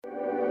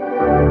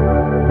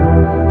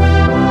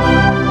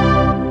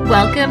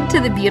Welcome to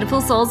the Beautiful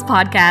Souls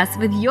podcast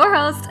with your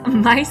host,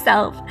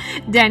 myself,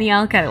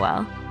 Danielle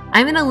Cudwell.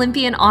 I'm an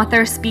Olympian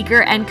author,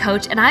 speaker, and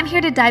coach, and I'm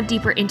here to dive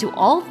deeper into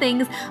all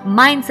things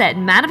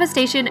mindset,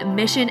 manifestation,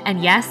 mission,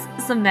 and yes,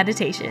 some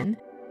meditation.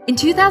 In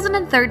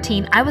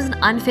 2013, I was an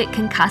unfit,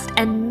 concussed,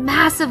 and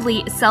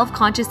massively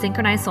self-conscious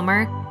synchronized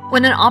swimmer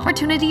when an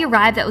opportunity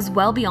arrived that was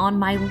well beyond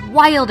my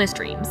wildest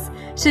dreams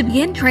to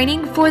begin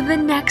training for the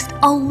next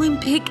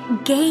Olympic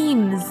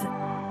Games.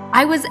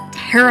 I was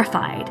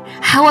terrified.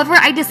 However,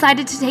 I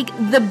decided to take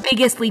the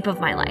biggest leap of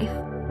my life.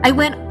 I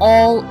went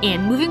all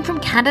in, moving from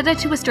Canada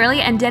to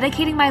Australia and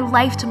dedicating my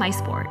life to my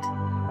sport.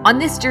 On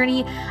this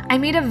journey, I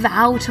made a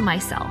vow to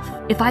myself.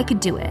 If I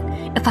could do it,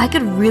 if I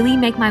could really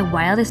make my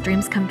wildest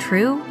dreams come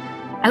true,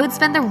 I would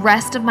spend the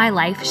rest of my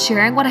life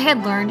sharing what I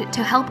had learned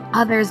to help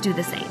others do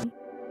the same.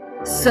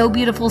 So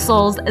beautiful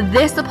souls,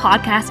 this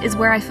podcast is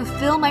where I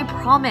fulfill my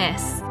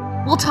promise.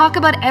 We'll talk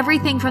about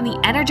everything from the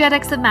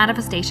energetics of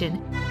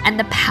manifestation and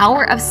the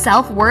power of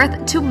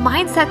self-worth to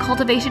mindset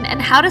cultivation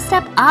and how to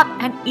step up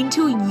and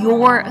into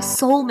your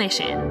soul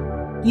mission.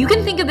 You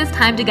can think of this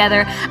time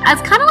together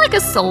as kind of like a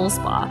soul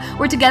spa,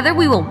 where together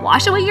we will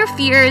wash away your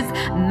fears,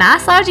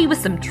 massage you with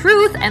some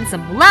truth and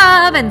some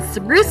love, and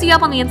spruce you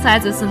up on the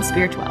insides with some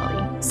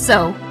spirituality.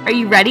 So, are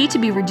you ready to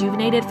be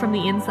rejuvenated from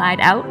the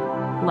inside out?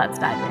 Let's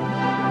dive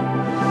in.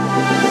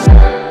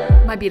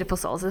 My beautiful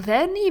souls, if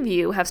any of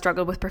you have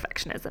struggled with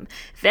perfectionism,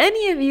 if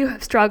any of you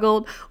have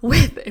struggled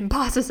with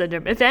imposter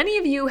syndrome, if any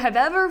of you have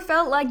ever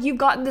felt like you've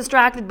gotten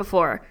distracted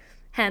before,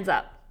 hands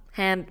up.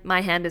 My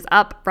hand is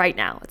up right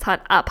now. It's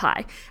up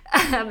high.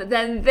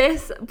 Then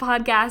this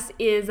podcast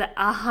is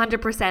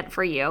 100%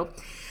 for you.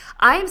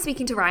 I am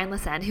speaking to Ryane,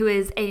 LeCesne, who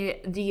is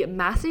the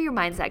Master Your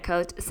Mindset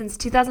coach. Since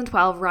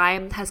 2012,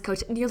 Ryane has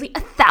coached nearly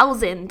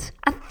 1,000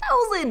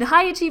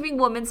 high-achieving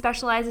women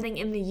specializing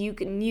in the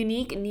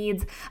unique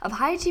needs of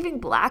high-achieving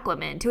Black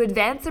women to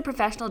advance their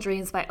professional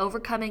dreams by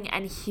overcoming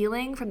and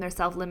healing from their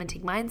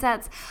self-limiting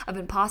mindsets of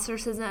imposter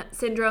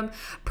syndrome,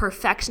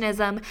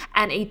 perfectionism,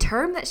 and a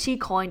term that she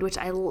coined, which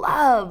I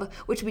love,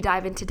 which we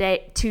dive into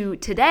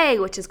today,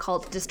 which is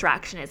called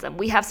Distractionism.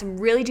 We have some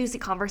really juicy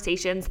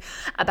conversations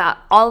about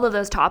all of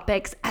those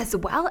topics, as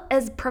well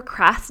as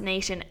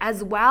procrastination,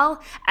 as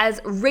well as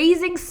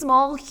raising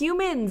small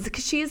humans,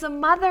 because she is a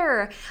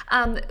mother,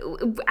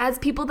 as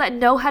people that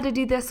know how to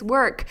do this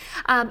work,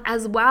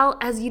 as well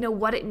as,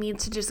 what it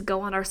means to just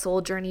go on our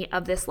soul journey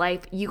of this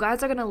life. You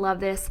guys are going to love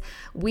this.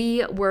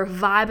 We were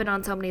vibing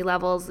on so many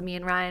levels, me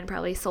and Ryane,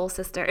 probably soul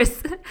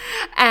sisters,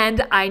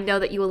 and I know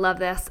that you will love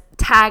this.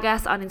 Tag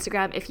us on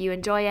Instagram if you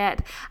enjoy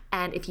it,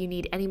 and if you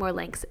need any more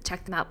links,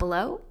 check them out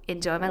below.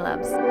 Enjoy, my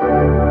loves.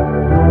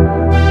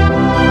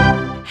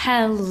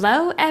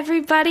 Hello,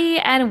 everybody,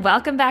 and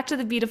welcome back to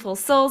the Beautiful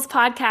Souls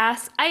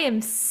podcast. I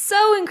am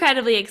so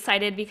incredibly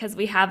excited because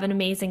we have an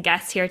amazing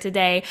guest here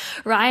today,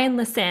 Ryane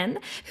LeCesne,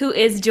 who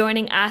is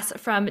joining us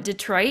from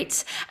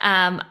Detroit,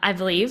 I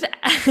believe.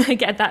 I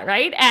get that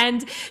right.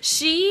 And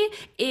she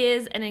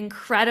is an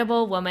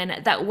incredible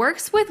woman that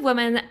works with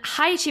women,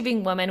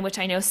 high-achieving women, which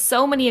I know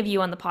so many of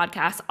you on the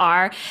podcast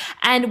are.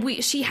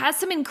 And she has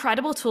some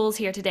incredible tools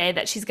here today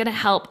that she's going to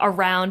help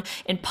around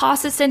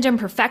imposter syndrome,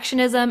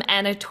 perfectionism,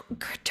 and a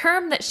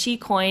term that she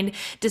coined,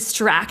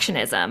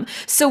 Distractionism.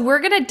 So we're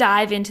going to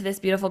dive into this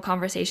beautiful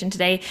conversation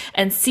today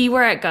and see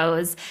where it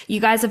goes. You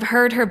guys have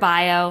heard her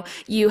bio,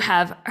 you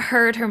have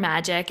heard her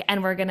magic,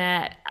 and we're going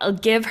to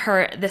give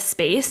her the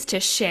space to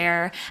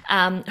share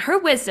her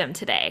wisdom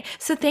today.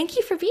 So thank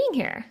you for being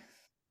here.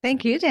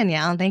 Thank you,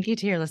 Danielle. And thank you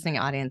to your listening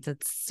audience.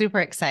 It's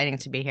super exciting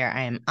to be here.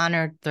 I am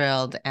honored,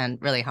 thrilled, and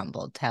really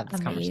humbled to have this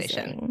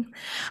conversation.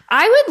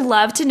 I would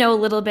love to know a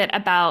little bit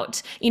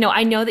about,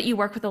 I know that you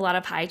work with a lot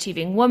of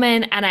high-achieving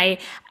women, and I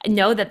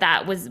know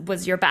that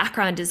was your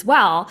background as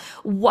well.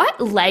 What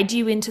led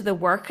you into the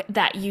work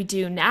that you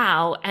do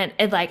now, and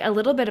like a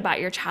little bit about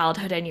your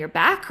childhood and your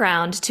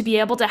background to be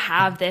able to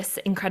have this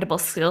incredible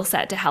skill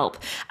set to help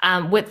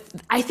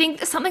with, I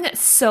think, something that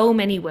so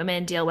many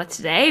women deal with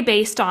today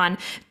based on,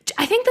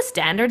 I think, the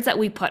standards that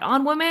we put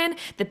on women,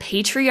 the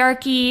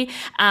patriarchy,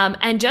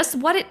 and just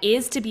what it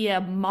is to be a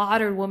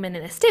modern woman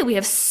in this day. We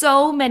have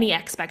so many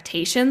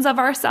expectations of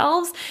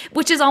ourselves,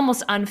 which is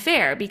almost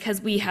unfair because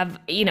we have,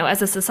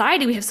 as a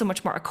society, we have so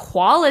much more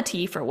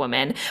equality for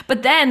women.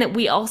 But then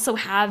we also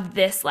have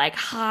this like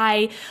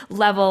high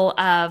level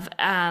of,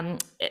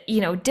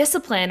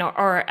 discipline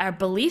or our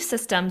belief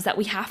systems that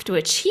we have to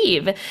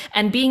achieve,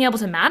 and being able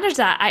to manage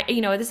that.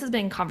 This has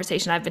been a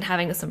conversation I've been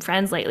having with some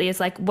friends lately,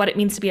 is like what it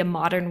means to be a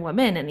modern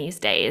woman in these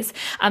days.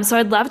 So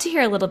I'd love to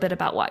hear a little bit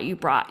about what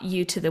brought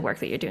you to the work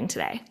that you're doing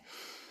today.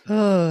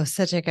 Oh,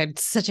 such a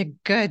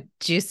good,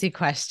 juicy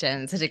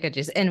question.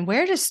 And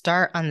where to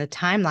start on the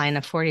timeline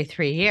of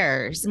 43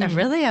 years of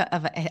really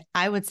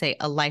I would say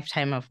a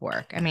lifetime of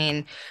work. I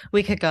mean,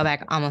 we could go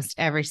back almost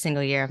every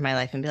single year of my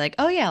life and be like,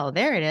 oh yeah, well,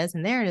 there it is.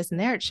 And there it is. And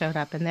there it showed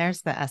up. And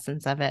there's the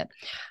essence of it.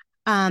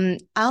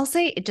 I'll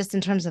say just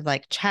in terms of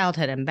like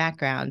childhood and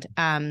background,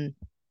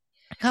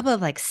 couple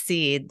of like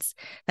seeds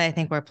that I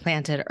think were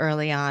planted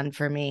early on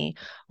for me.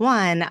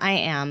 One, I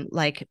am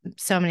like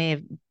so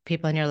many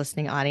people in your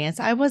listening audience,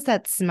 I was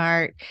that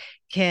smart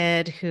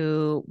kid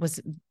who was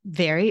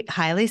very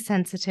highly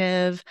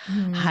sensitive,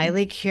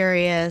 highly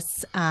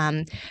curious,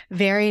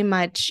 very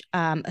much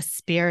a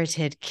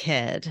spirited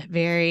kid,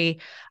 very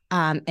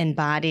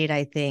embodied,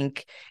 I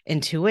think,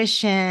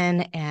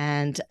 intuition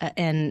and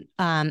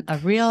a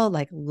real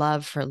like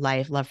love for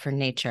life, love for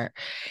nature.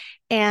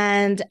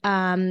 And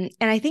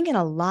I think in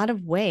a lot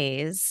of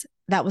ways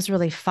that was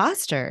really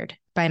fostered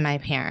by my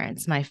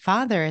parents. My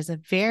father is a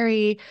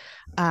very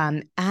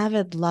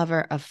avid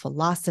lover of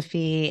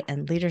philosophy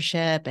and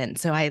leadership. And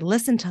so I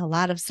listened to a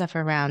lot of stuff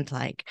around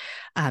like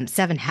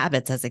Seven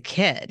Habits as a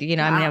kid. You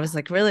know, I mean, I was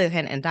like really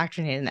kind of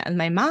indoctrinated in that. And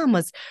my mom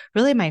was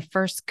really my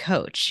first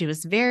coach. She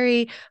was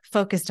very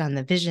focused on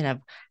the vision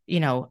of, you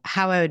know,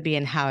 how I would be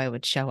and how I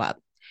would show up.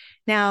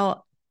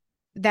 Now,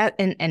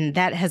 and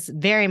that has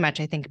very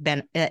much, I think,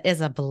 been is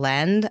a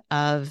blend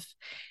of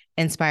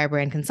Inspire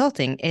Brand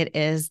Consulting. It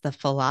is the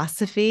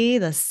philosophy,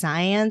 the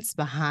science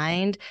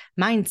behind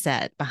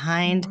mindset,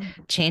 behind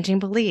changing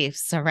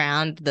beliefs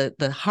around the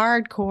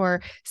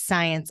hardcore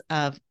science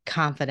of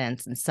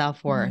confidence and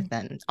self-worth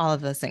and all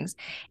of those things.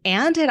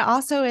 And it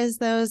also is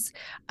those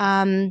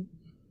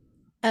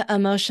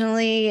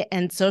emotionally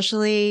and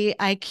socially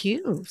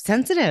IQ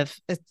sensitive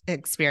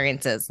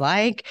experiences,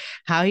 like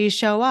how you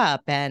show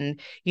up and,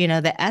 you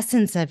know, the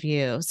essence of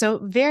you. So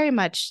very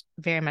much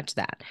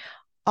that.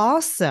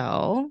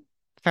 Also,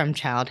 from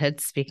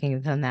childhood,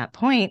 speaking from that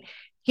point,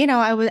 you know,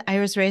 I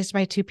was raised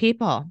by two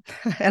people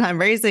and I'm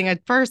raising a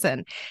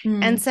person.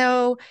 And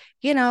so,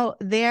 you know,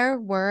 there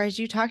were, as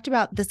you talked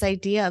about, this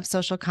idea of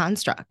social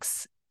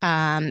constructs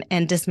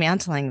and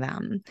dismantling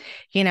them,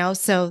 you know,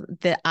 so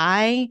that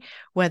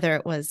whether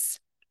it was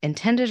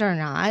intended or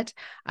not,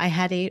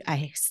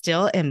 I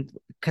still am,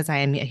 because I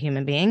am a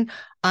human being,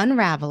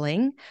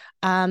 unraveling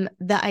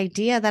the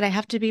idea that I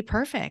have to be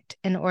perfect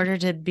in order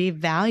to be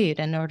valued,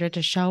 in order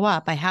to show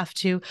up. I have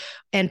to,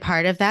 and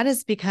part of that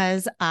is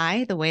because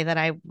the way that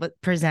I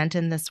present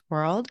in this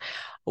world,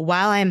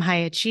 while I'm high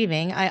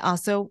achieving, I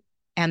also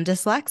am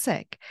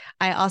dyslexic.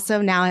 I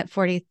also now at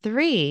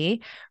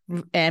 43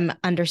 am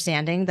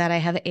understanding that I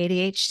have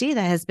ADHD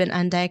that has been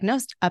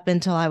undiagnosed up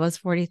until I was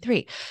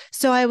 43.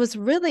 So I was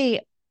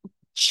really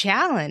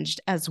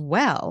challenged as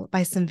well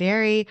by some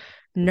very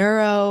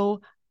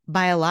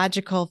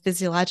neurobiological,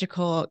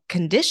 physiological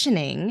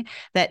conditioning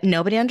that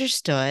nobody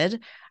understood.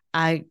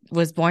 I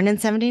was born in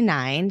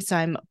 79. So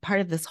I'm part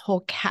of this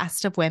whole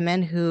cast of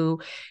women who,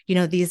 you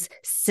know, these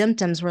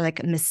symptoms were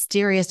like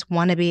mysterious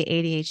wannabe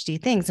ADHD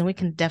things. And we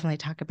can definitely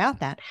talk about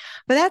that.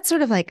 But that's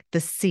sort of like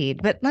the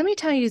seed. But let me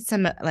tell you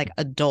some like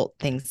adult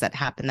things that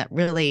happened that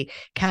really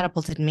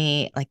catapulted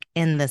me like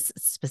in this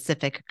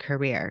specific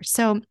career.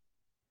 So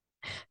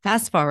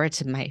fast forward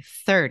to my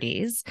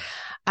 30s,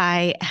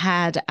 I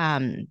had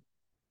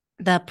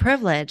the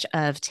privilege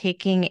of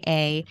taking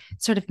a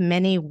sort of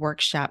mini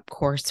workshop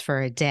course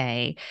for a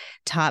day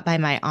taught by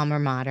my alma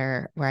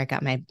mater, where I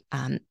got my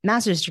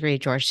master's degree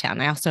at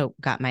Georgetown. I also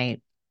got my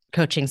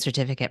coaching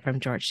certificate from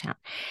Georgetown.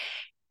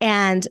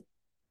 And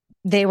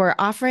they were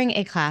offering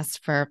a class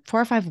for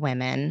 4 or 5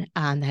 women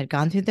that had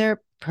gone through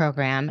their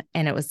program,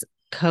 and it was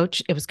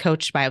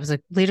a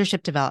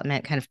leadership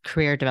development, kind of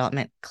career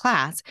development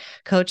class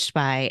coached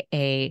by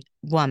a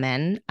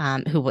woman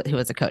who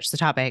was a coach, the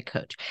top a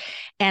coach.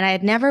 And I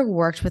had never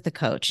worked with a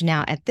coach.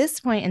 Now, at this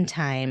point in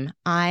time,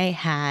 I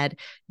had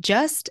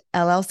just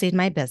LLC'd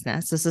my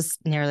business. This is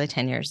nearly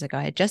 10 years ago.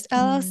 I had just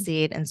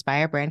LLC'd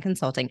Inspire Brand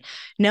Consulting,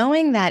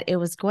 knowing that it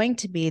was going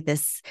to be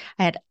this.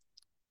 I had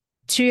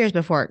 2 years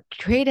before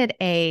created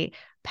a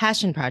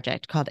passion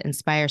project called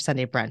Inspire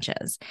Sunday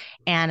Brunches.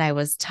 And I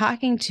was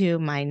talking to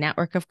my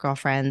network of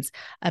girlfriends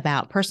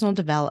about personal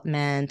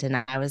development.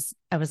 And I was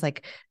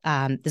like,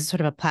 this is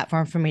sort of a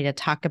platform for me to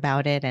talk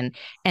about it and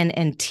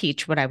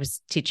teach what I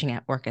was teaching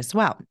at work as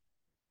well.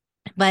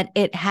 But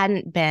it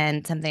hadn't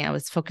been something I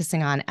was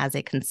focusing on as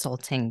a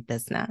consulting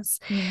business.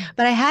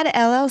 But I had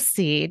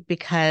LLC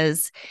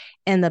because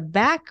in the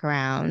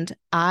background,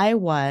 I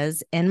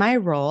was in my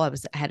role. I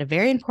had a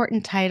very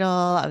important title.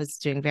 I was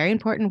doing very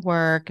important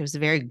work. I was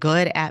very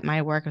good at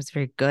my work. I was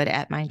very good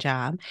at my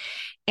job.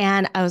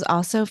 And I was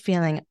also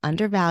feeling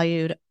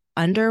undervalued,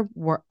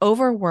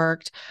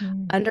 overworked,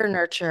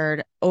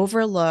 undernurtured,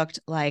 overlooked,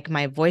 like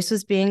my voice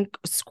was being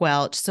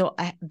squelched. So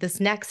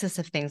this nexus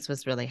of things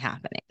was really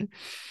happening.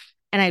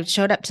 And I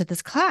showed up to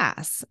this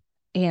class,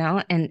 you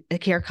know, and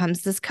here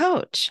comes this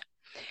coach.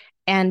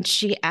 And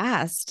she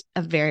asked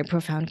a very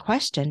profound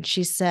question.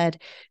 She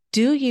said,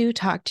 "Do you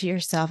talk to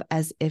yourself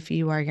as if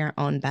you are your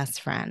own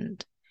best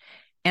friend?"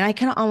 And I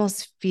can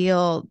almost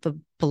feel the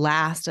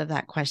blast of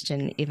that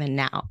question even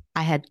now.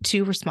 I had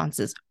two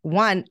responses.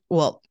 One,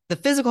 well, the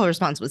physical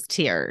response was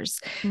tears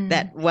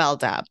that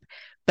welled up,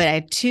 but I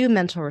had two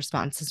mental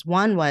responses.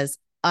 One was,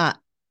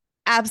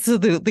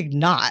 absolutely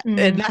not.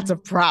 And that's a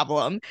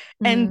problem.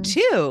 And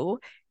two,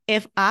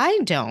 if I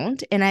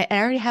don't, and I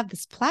already have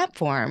this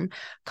platform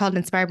called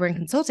Inspire Brand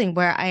Consulting,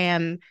 where I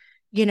am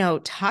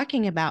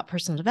talking about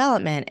personal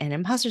development and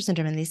imposter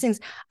syndrome and these things,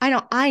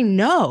 I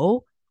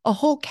know a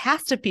whole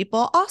cast of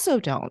people also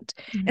don't.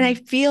 Mm-hmm. And I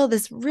feel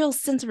this real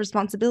sense of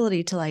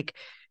responsibility to like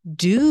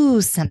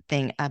do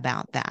something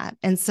about that.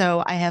 And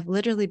so I have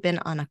literally been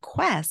on a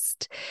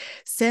quest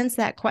since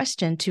that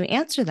question to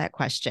answer that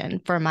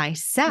question for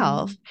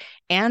myself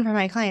and for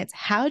my clients.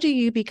 How do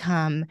you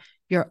become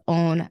your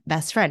own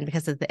best friend?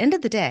 Because at the end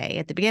of the day,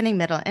 at the beginning,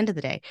 middle, end of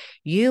the day,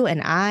 you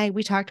and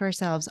we talk to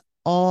ourselves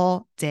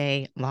all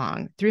day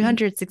long,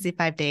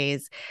 365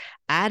 days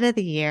out of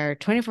the year,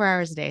 24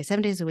 hours a day,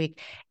 7 days a week.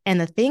 And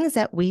the things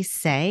that we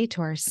say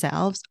to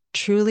ourselves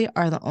truly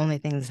are the only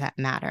things that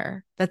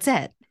matter. That's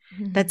it.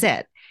 That's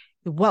it.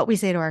 What we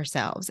say to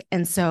ourselves.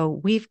 And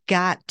so we've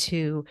got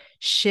to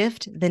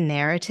shift the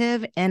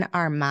narrative in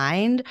our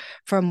mind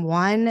from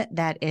one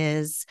that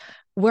is,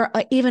 we're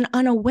even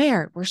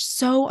unaware. We're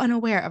so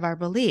unaware of our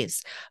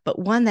beliefs, but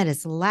one that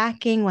is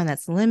lacking, one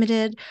that's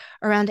limited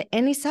around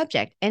any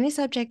subject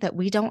that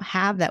we don't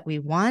have that we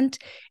want.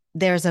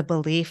 There's a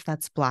belief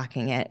that's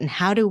blocking it. And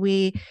how do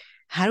we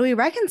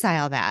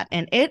reconcile that?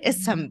 And it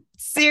is some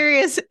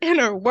serious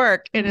inner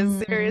work. It is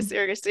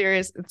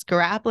serious. It's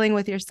grappling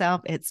with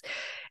yourself. It's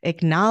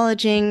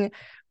acknowledging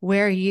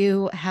where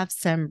you have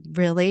some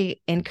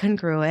really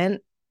incongruent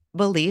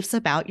beliefs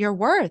about your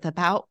worth,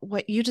 about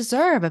what you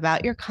deserve,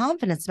 about your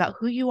confidence, about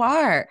who you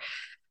are.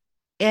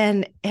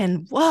 And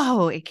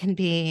whoa, it can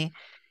be,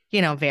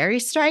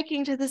 very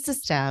striking to the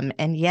system.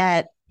 And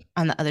yet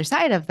on the other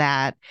side of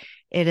that,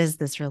 it is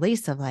this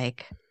release of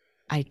like,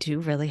 I do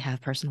really have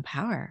personal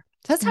power.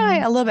 So that's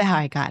a little bit how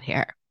I got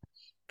here.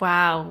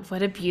 Wow,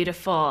 what a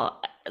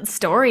beautiful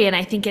story. And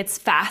I think it's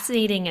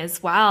fascinating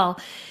as well,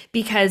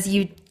 because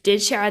you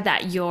did share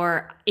that in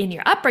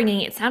your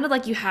upbringing, it sounded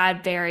like you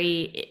had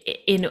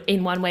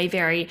in one way,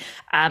 very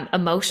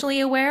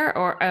emotionally aware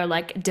or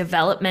like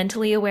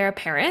developmentally aware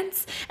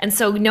parents. And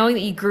so knowing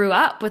that you grew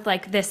up with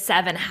like this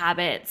 7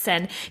 habits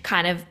and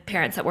kind of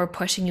parents that were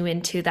pushing you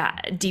into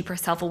that deeper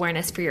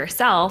self-awareness for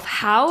yourself,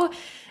 how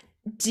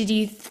did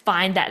you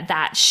find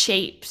that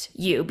shaped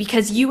you?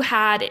 Because you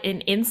had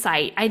an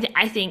insight.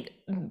 I think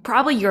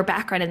probably your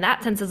background in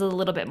that sense is a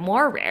little bit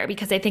more rare,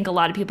 because I think a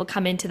lot of people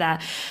come into the,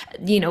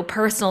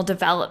 personal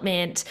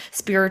development,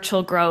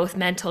 spiritual growth,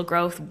 mental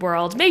growth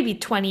world, maybe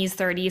 20s,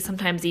 30s,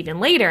 sometimes even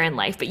later in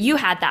life, but you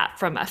had that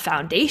from a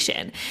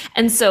foundation.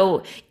 And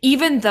so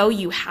even though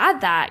you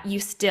had that, you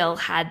still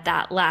had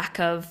that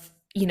lack of,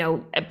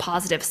 a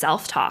positive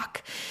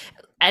self-talk.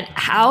 And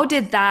how do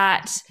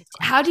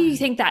you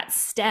think that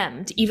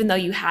stemmed, even though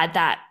you had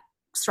that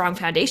strong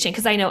foundation?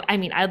 Because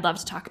I'd love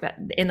to talk about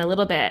in a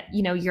little bit,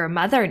 you're a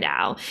mother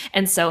now.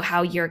 And so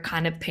how you're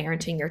kind of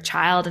parenting your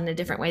child in a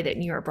different way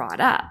than you were brought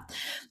up.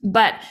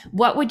 But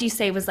what would you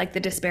say was like the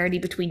disparity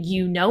between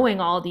you knowing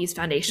all these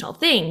foundational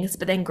things,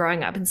 but then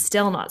growing up and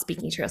still not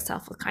speaking to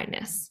yourself with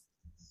kindness?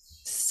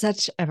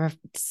 Such a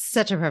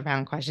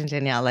profound question,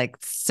 Danielle. Like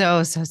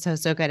so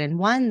good. And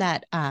one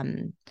that,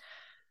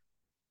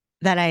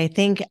 that I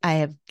think I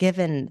have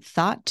given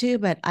thought to,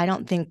 but I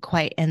don't think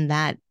quite in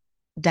that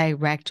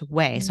direct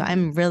way. So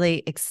I'm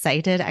really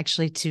excited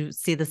actually to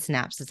see the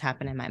synapses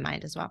happen in my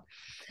mind as well.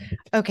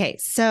 Okay.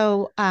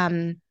 So,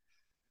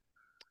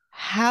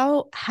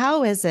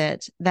 how is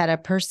it that a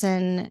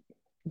person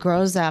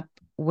grows up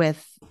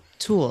with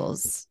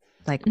tools,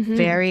 like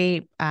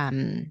very,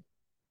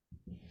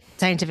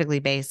 scientifically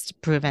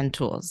based, proven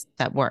tools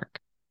that work,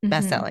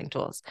 best-selling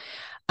tools,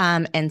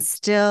 and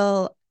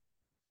still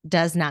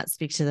does not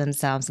speak to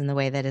themselves in the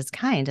way that is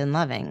kind and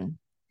loving?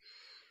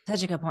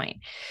 Such a good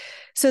point.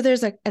 So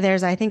there's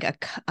I think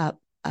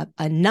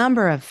a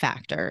number of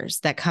factors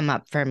that come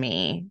up for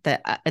me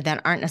that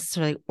aren't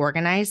necessarily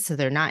organized. So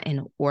they're not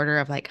in order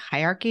of like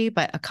hierarchy,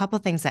 but a couple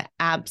of things that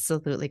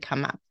absolutely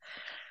come up.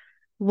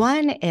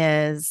 One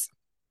is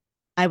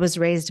I was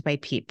raised by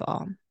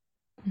people.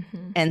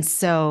 And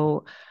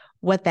so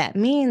what that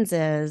means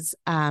is,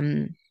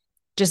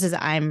 just as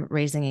I'm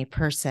raising a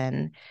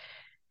person,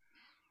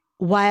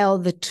 while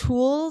the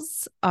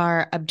tools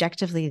are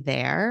objectively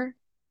there,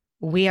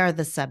 we are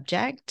the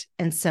subject.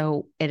 And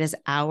so it is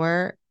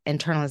our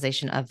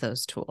internalization of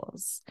those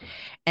tools.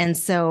 And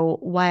so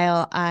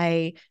while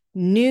I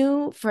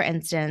knew, for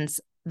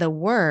instance, the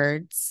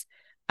words,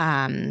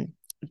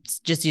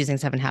 just using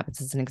 7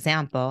 Habits as an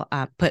example,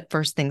 put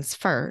first things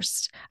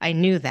first, I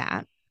knew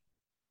that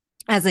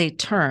as a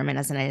term and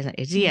as an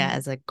idea,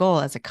 as a goal,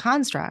 as a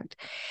construct.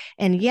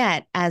 And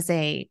yet as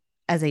a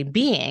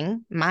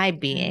being, my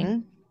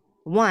being,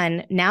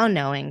 one, now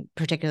knowing,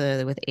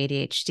 particularly with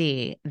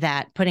ADHD,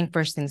 that putting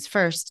first things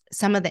first,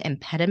 some of the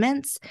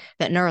impediments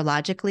that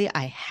neurologically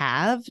I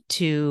have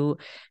to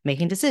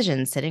making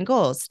decisions, setting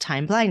goals,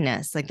 time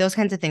blindness, like those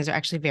kinds of things are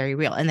actually very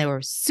real. And they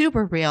were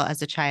super real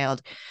as a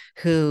child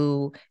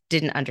who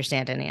didn't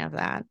understand any of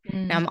that.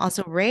 Now, I'm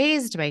also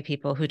raised by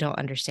people who don't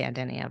understand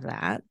any of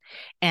that.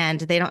 And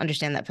they don't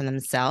understand that for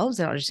themselves.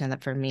 They don't understand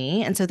that for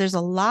me. And so there's a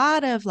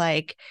lot of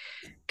like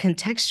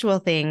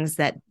contextual things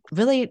that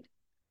really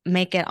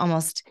make it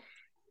almost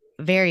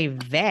very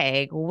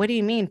vague. What do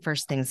you mean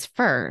first things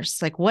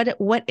first? Like what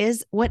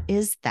is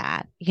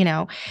that?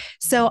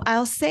 So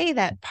I'll say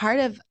that part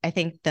of, I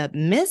think, the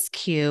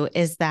miscue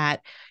is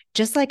that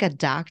just like a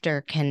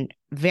doctor can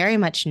very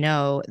much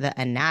know the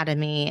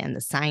anatomy and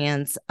the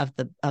science of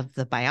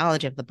the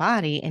biology of the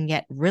body, and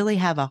yet really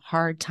have a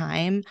hard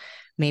time,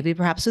 maybe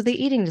perhaps with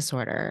the eating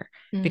disorder,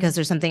 because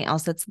there's something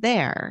else that's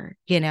there,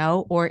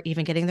 or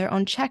even getting their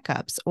own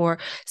checkups, or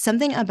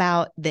something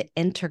about the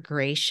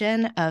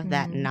integration of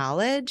that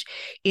knowledge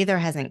either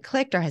hasn't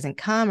clicked or hasn't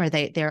come, or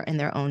they're in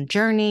their own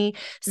journey.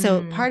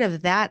 So part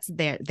of that's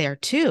there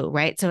too,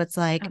 right? So it's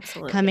like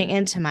Absolutely. coming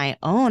into my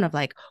own of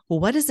like, well,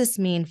 what does this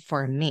mean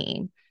for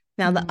me?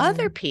 Now, the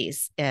other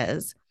piece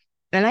is,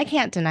 and I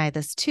can't deny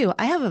this too,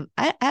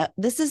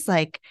 this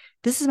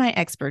is my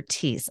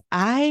expertise.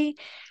 I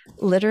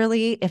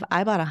literally, if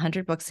I bought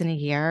 100 books in a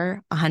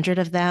year, 100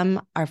 of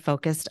them are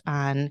focused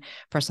on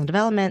personal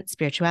development,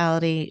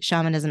 spirituality,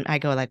 shamanism. I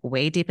go like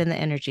way deep in the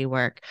energy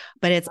work,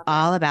 but it's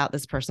all about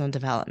this personal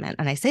development.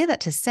 And I say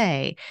that to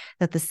say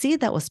that the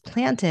seed that was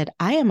planted,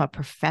 I am a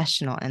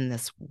professional in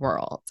this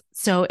world.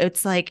 So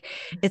it's like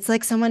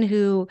someone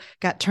who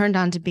got turned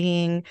on to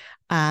being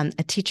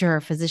a teacher or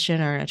a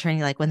physician or an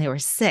attorney, like when they were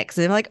 6.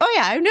 And they're like, oh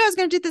yeah, I knew I was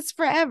going to do this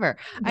forever.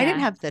 Yeah. I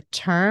didn't have the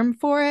term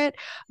for it,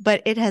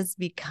 but it has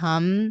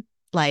become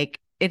like,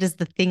 it is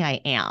the thing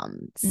I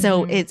am.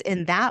 So it's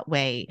in that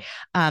way,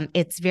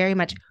 it's very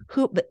much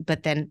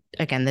but then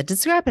again, the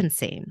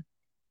discrepancy.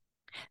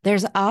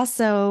 There's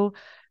also,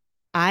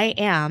 I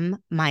am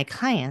my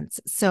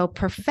clients. So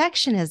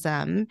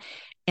perfectionism,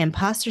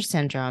 imposter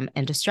syndrome,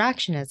 and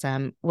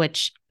distractionism,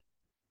 which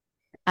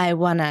I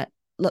want to,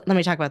 let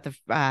me talk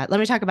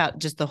about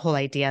just the whole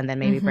idea and then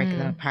maybe break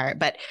them apart.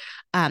 But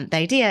the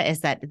idea is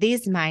that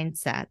these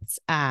mindsets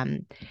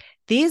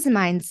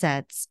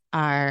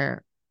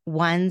are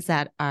ones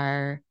that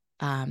are,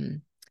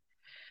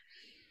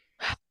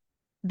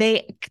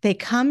 they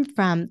come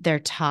from, they're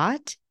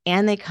taught,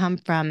 and they come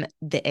from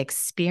the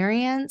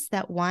experience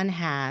that one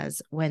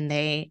has when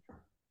they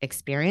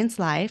experience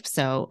life.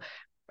 So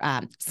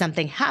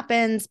something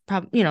happens,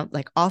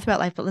 like all throughout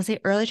life, but let's say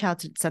early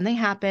childhood, something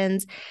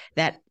happens,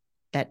 that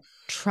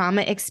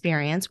trauma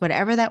experience,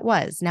 whatever that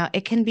was. Now,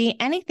 it can be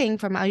anything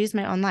from, I'll use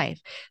my own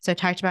life. So I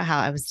talked about how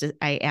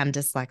I am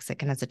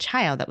dyslexic, and as a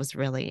child, that was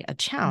really a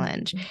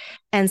challenge.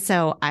 And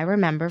so I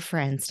remember, for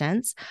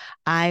instance,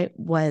 I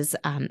was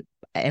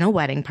in a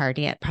wedding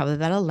party at probably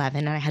about 11,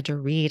 and I had to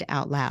read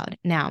out loud.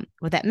 Now,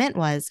 what that meant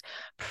was,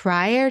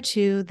 prior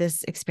to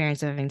this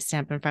experience of having to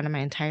stand up in front of my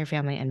entire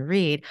family and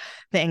read,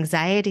 the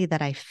anxiety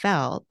that I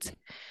felt,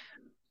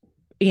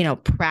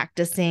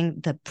 practicing,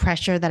 the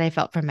pressure that I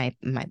felt from my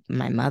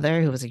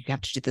mother, who was like, you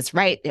have to do this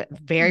right,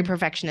 very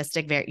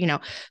perfectionistic, very,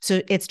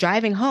 so it's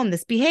driving home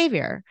this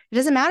behavior. It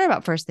doesn't matter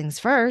about first things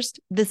first,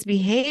 this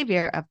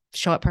behavior of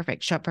show up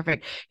perfect,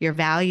 you're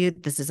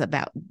valued. This is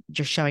about,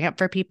 you're showing up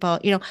for people,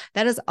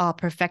 that is all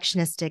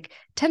perfectionistic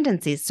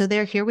tendencies. So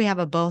here we have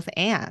a both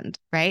and,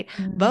 right?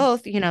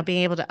 Both, being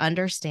able to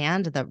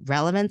understand the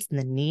relevance and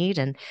the need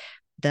and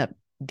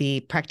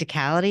the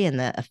practicality and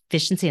the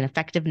efficiency and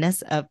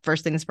effectiveness of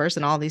first things first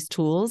and all these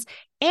tools.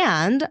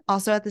 And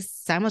also at this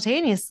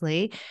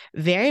simultaneously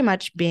very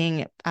much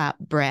being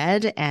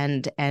bred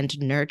and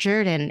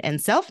nurtured and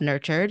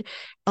self-nurtured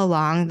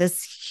along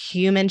this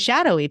human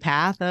shadowy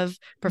path of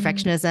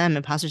perfectionism,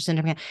 imposter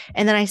syndrome.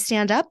 And then I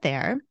stand up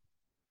there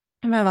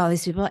in front of all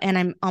these people and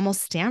I'm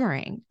almost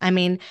stammering. I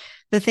mean,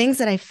 the things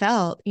that I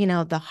felt,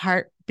 the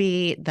heartbeat,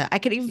 I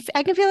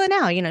can feel it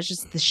now, it's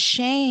just the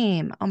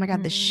shame. Oh my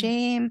God, the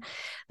shame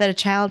that a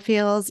child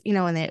feels,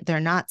 when they're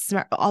not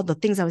smart, all the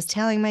things I was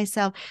telling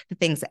myself, the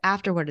things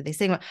afterward, are they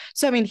saying?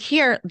 So, I mean,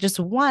 here, just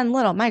one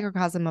little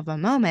microcosm of a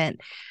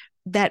moment,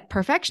 that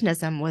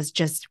perfectionism was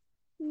just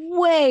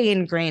way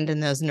ingrained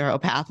in those neural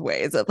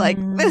pathways of like,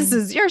 this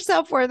is your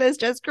self-worth is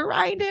just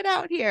grind it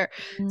out here.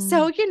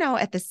 So,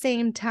 at the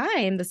same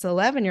time, this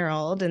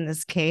 11-year-old in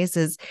this case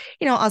is,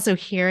 also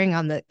hearing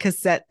on the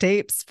cassette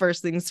tapes,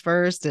 first things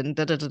first and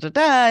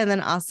and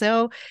then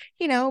also,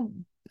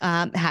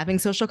 having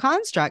social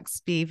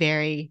constructs be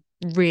very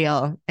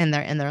real in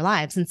their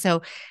lives. And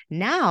so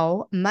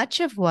now much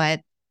of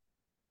what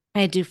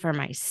I do for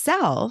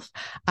myself,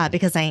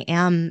 because I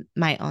am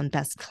my own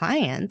best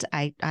client,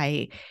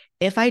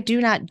 if I do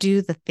not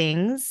do the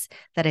things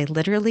that I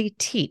literally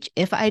teach,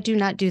 if I do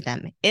not do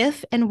them,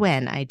 if and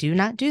when I do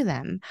not do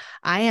them,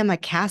 I am a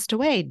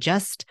castaway,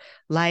 just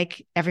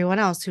like everyone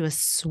else who is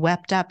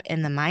swept up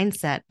in the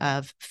mindset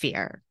of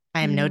fear.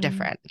 I am no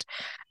different.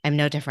 I'm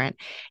no different.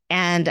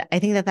 And I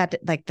think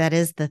that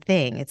is the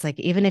thing. It's like,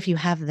 even if you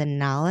have the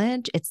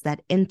knowledge, it's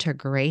that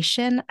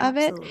integration of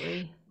it.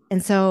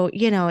 And so,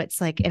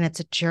 it's like, and it's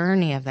a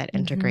journey of that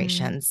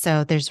integration.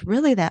 So there's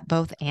really that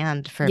both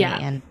and for me.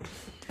 And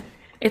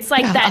It's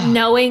like Yeah. that Oh,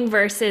 knowing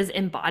versus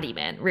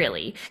embodiment,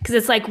 really. Because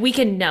it's like we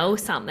can know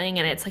something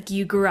and it's like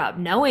you grew up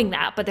knowing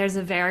that, but there's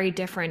a very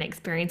different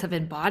experience of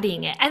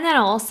embodying it. And then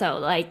also,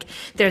 like,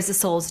 there's the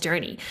soul's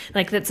journey.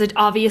 Like, that's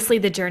obviously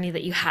the journey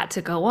that you had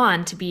to go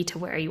on to be to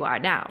where you are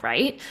now,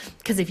 right?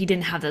 Because if you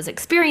didn't have those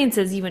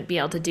experiences, you wouldn't be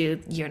able to do,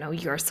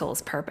 your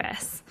soul's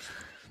purpose.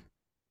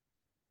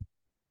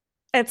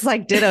 it's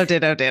like ditto,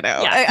 ditto, ditto.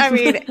 Yeah. I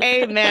mean,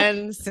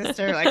 amen,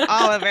 sister, like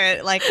all of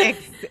it, like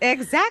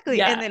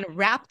exactly. And Yeah, then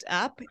wrapped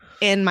up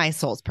in my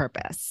soul's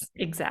purpose.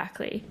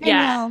 exactly.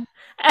 Yeah.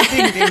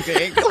 Danielle, ding,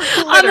 ding, ding.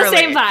 On the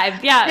same Literally.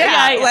 vibe. Yeah, Yeah,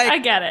 yeah, yeah. like I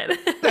get it.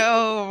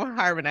 so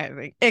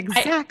harmonizing. I,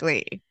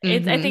 Exactly.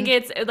 I think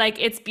it's like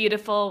it's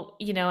beautiful,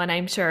 and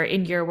I'm sure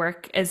in your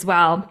work as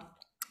well,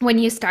 when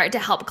you start to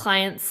help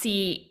clients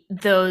see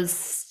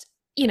those,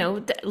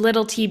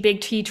 little t, big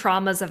T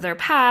traumas of their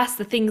past,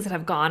 the things that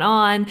have gone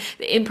on,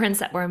 the imprints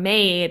that were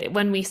made,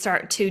 when we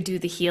start to do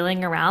the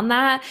healing around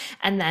that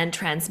and then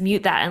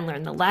transmute that and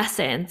learn the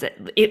lessons,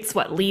 it's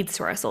what leads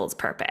to our soul's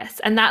purpose.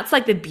 And that's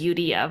like the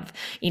beauty of,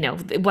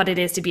 what it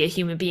is to be a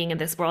human being in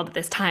this world at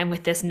this time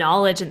with this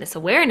knowledge and this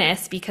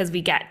awareness, because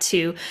we get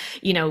to,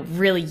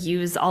 really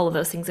use all of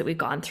those things that we've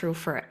gone through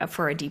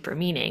for a deeper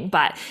meaning.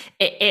 But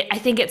I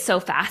think it's so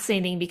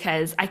fascinating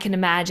because I can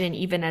imagine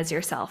even as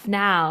yourself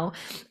now,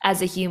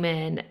 as a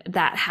human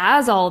that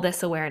has all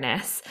this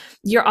awareness,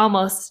 you're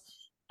almost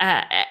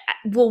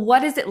well,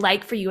 what is it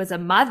like for you as a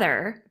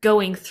mother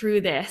going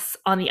through this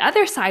on the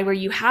other side where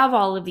you have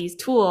all of these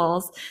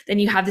tools, then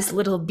you have this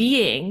little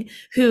being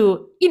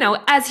who,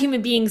 as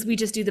human beings, we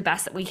just do the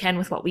best that we can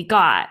with what we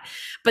got.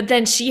 But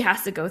then she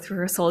has to go through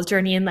her soul's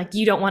journey, and like,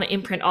 you don't want to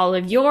imprint all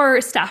of your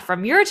stuff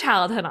from your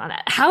childhood on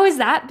it. How has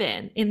that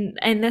been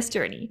in this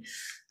journey?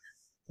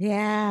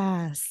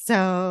 Yeah.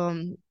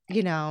 So,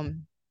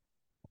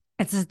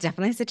 it's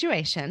definitely a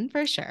situation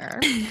for sure.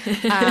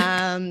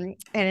 And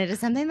it is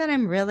something that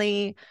I'm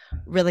really,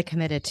 really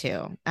committed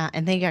to.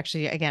 And thank you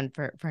actually again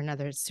for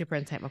another super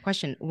insightful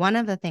question. One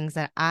of the things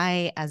that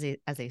I, as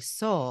a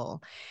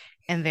soul,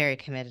 am very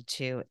committed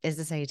to is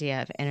this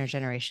idea of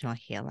intergenerational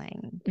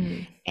healing.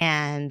 Mm.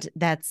 And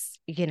that's,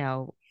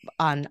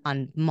 on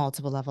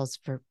multiple levels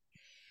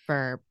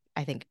for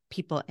I think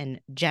people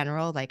in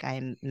general. Like,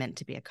 I'm meant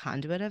to be a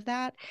conduit of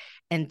that,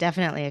 and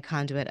definitely a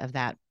conduit of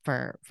that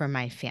for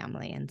my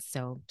family in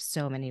so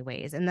many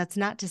ways. And that's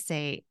not to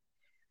say,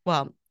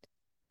 well,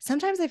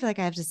 sometimes I feel like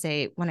I have to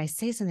say, when I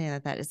say something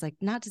like that, it's like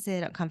not to say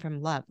I don't come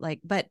from love, like,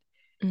 but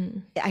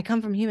I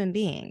come from human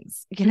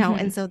beings, Mm-hmm.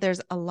 and so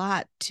there's a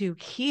lot to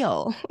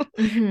heal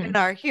in Mm-hmm.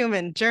 our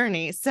human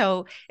journey.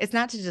 So it's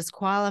not to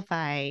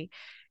disqualify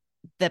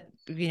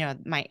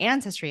my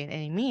ancestry in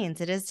any means.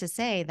 It is to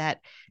say that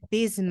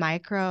these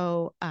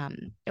micro,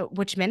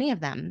 which many of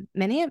them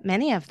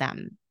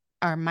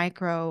are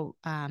micro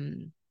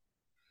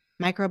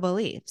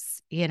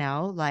beliefs,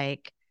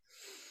 like,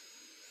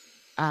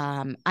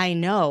 I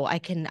know I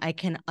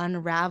can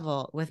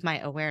unravel with my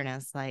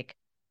awareness, like,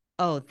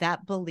 oh,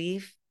 that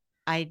belief,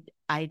 I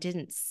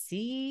didn't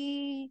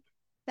see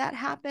that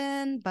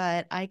happen,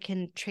 but I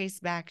can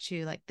trace back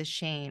to like the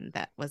shame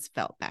that was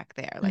felt back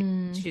there, like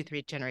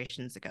 2-3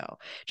 generations ago,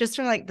 just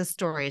from like the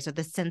stories or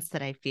the sense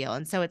that I feel.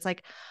 And so it's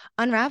like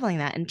unraveling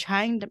that and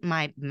trying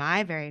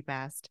my very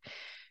best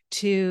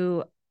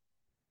to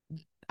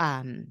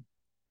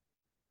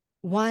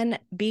one,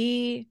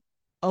 be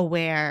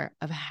aware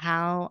of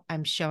how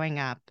I'm showing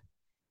up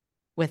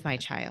with my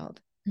child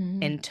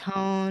Mm-hmm. in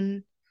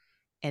tone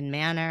and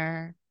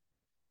manner.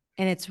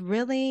 And it's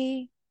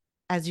really,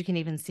 as you can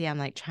even see, I'm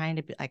like trying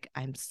to be like,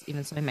 I'm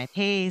even slowing my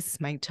pace,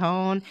 my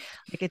tone.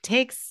 Like, it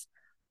takes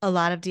a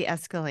lot of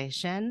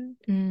de-escalation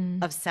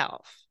Mm. of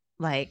self,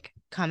 like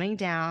coming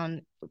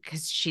down,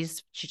 because she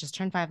just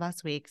turned 5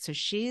 last week. So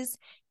she's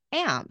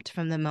amped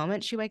from the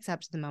moment she wakes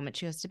up to the moment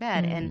she goes to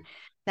bed. And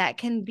that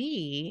can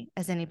be,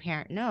 as any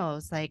parent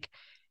knows, like,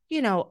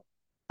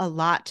 a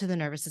lot to the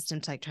nervous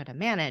system to like try to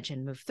manage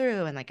and move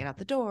through and like get out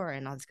the door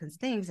and all these kinds of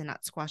things and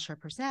not squash her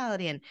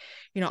personality. And,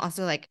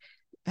 also like,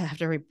 I have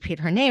to repeat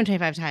her name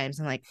 25 times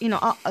and like,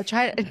 I'll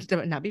try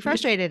to not be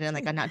frustrated and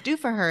like I not do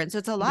for her. And so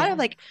it's a lot of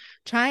like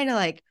trying to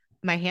like,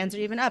 my hands are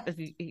even up if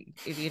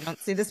you don't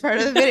see this part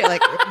of the video,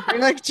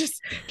 like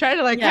just trying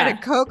to like kind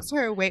of coax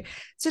her away.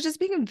 So just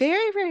being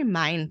very, very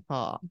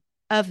mindful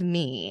of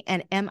me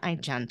and am I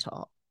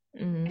gentle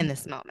in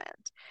this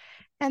moment.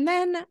 And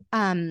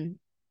then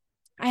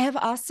I have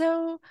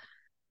also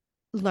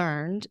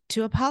learned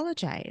to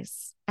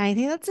apologize. I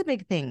think that's a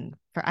big thing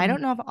I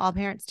don't know if all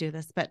parents do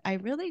this, but I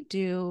really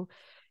do,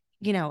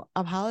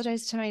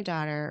 apologize to my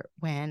daughter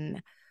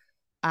when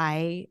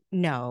I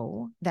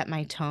know that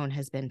my tone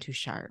has been too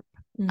sharp.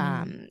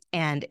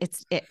 And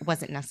it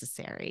wasn't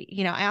necessary.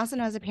 I also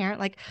know as a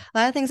parent, like a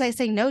lot of things I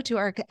say no to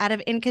are out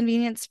of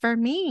inconvenience for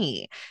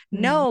me.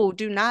 No,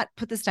 do not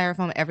put the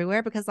styrofoam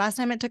everywhere because last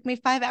time it took me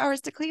 5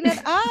 hours to clean it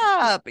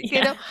up, but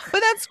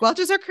that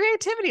squelches our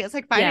creativity. It's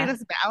like finding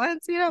this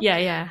balance,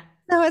 Yeah.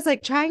 So it's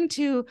like trying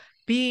to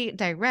be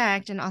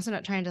direct and also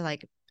not trying to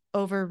like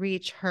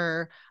overreach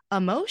her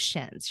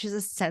emotions. She's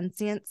a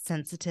sentient,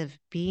 sensitive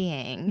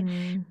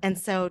being. And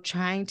so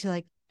trying to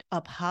like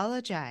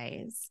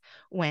apologize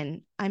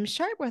when I'm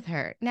sharp with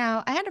her.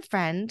 Now, I had a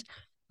friend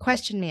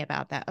question me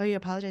about that. Oh, you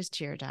apologize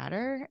to your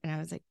daughter? And I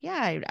was like,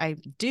 yeah, I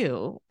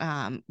do.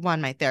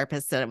 One, my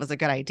therapist said it was a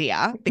good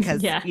idea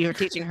because you're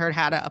teaching her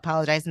how to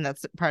apologize, and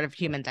that's part of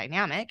human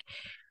dynamic.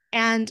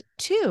 And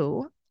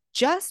two,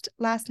 just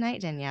last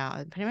night, Danielle, I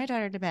was putting my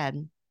daughter to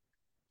bed,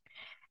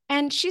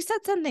 and she said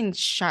something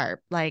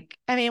sharp. Like,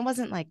 I mean, it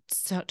wasn't like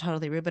so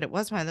totally rude, but it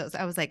was one of those.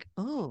 I was like,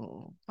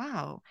 oh,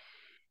 wow.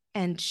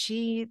 And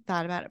she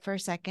thought about it for a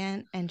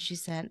second, and she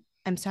said,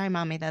 I'm sorry,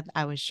 mommy, that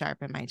I was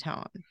sharp in my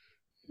tone.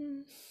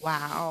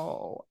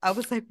 Wow. I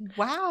was like,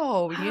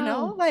 wow, you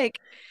know, like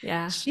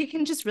she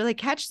can just really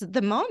catch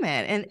the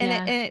moment.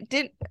 And it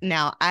didn't.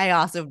 Now, I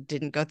also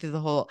didn't go through the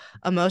whole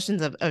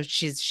emotions of, oh,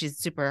 she's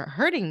super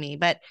hurting me,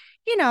 but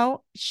you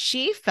know,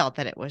 she felt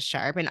that it was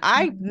sharp, and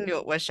I knew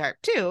it was sharp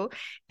too.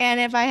 And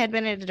if I had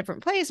been in a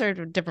different place or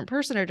a different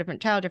person or a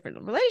different child,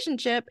 different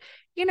relationship,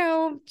 you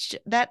know,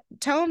 that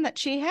tone that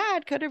she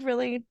had could have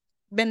really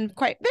been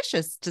quite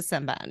vicious to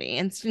somebody.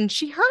 And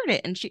she heard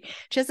it, and she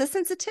has a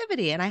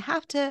sensitivity, and I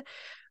have to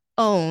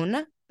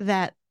own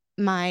that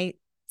my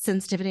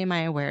sensitivity and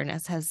my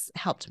awareness has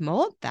helped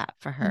mold that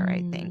for her,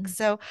 I think.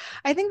 So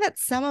I think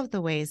that's some of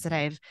the ways that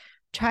I've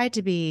tried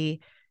to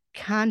be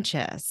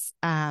conscious.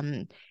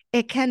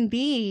 It can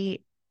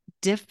be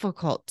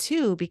difficult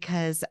too,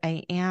 because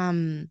I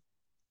am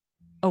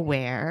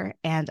aware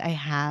and I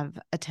have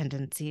a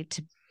tendency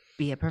to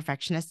be a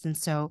perfectionist. And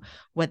so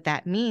what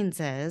that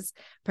means is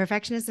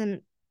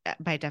perfectionism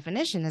by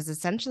definition is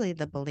essentially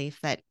the belief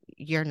that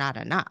you're not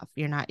enough.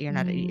 You're not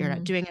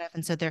doing enough.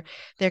 And so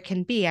there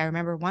can be, I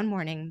remember one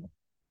morning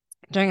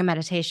during a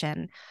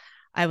meditation,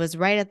 I was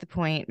right at the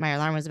point, my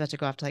alarm was about to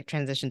go off to like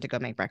transition to go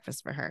make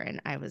breakfast for her. And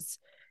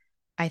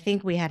I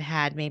think we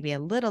had maybe a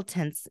little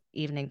tense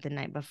evening the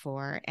night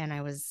before. And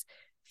I was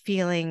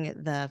feeling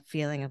the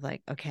feeling of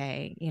like,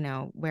 okay, you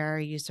know, where are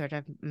you sort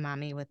of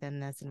mommy within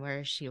this, and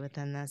where is she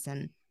within this,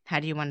 and how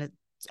do you want to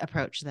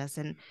approach this?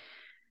 And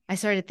I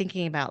started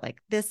thinking about like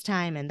this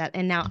time and that.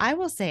 And now I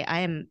will say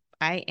I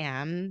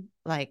am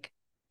like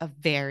a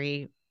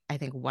very, I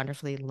think,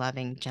 wonderfully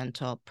loving,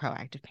 gentle,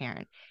 proactive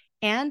parent.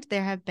 And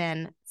there have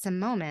been some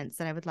moments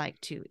that I would like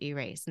to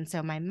erase. And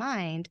so my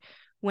mind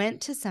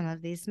went to some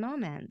of these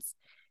moments,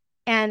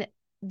 and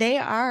they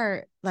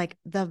are like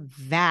the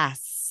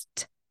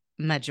vast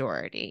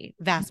majority.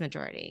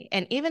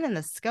 And even in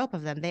the scope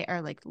of them, they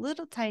are like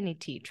little tiny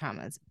T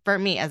traumas for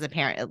me as a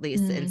parent, at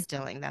least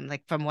instilling them,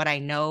 like from what I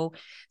know,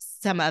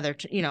 some other,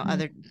 you know,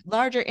 other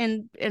larger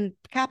and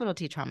capital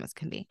T traumas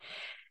can be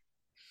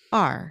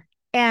are.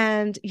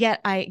 And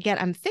yet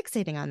I'm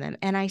fixating on them.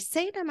 And I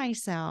say to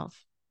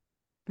myself,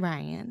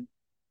 Ryane,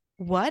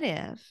 what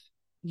if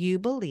you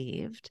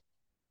believed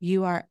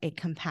you are a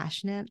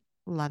compassionate,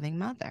 loving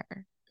mother?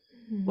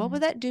 What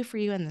would that do for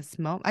you in this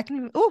moment? I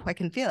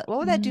can feel it. What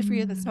would that do for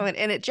you in this moment?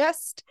 And it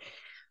just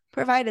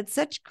provided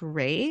such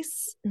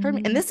grace for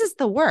me. And this is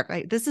the work.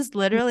 Like, this is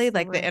literally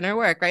like the inner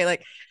work, right?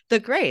 Like the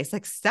grace,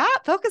 like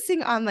stop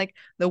focusing on like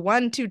the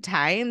 1-2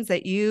 times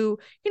that you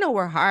know,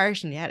 were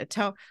harsh and you had a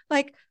tone.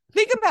 Like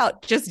think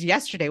about just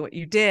yesterday, what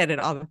you did and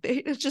all the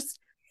things. Just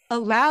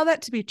allow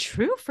that to be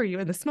true for you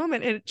in this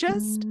moment. And it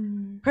just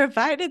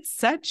provided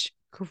such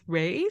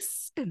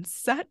grace and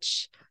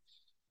such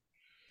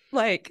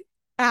like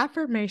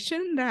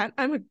affirmation that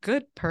I'm a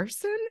good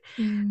person,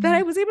 that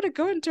I was able to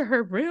go into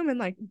her room and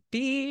like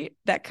be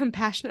that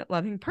compassionate,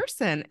 loving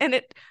person. And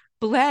it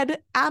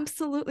bled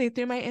absolutely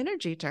through my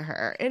energy to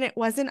her. And it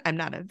wasn't, I'm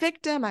not a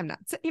victim, I'm not,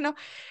 you know,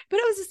 but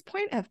it was this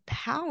point of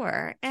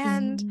power.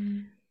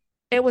 And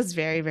it was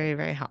very, very,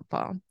 very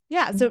helpful.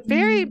 Yeah. So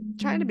very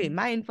trying to be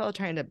mindful,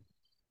 trying to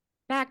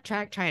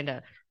backtrack, trying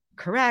to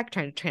correct,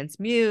 trying to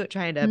transmute,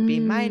 trying to be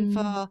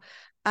mindful,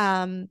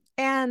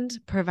 and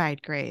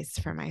provide grace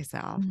for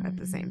myself at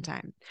the same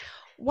time.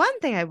 One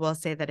thing I will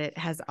say that it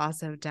has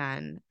also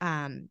done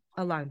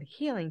along the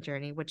healing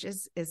journey, which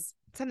is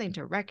something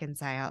to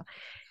reconcile,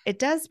 it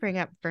does bring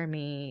up for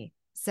me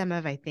some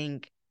of, I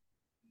think,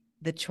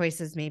 the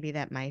choices maybe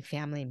that my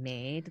family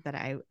made that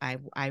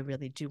I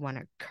really do want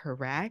to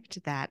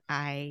correct, that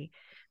I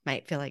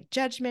might feel like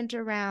judgment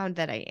around,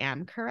 that I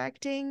am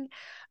correcting.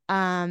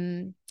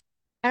 And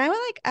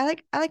I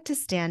like to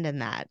stand in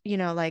that, you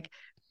know, like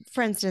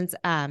for instance,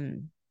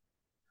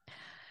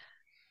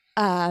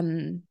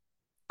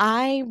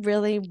 I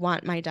really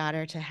want my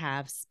daughter to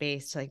have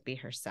space to like be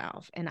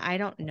herself. And I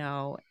don't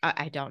know.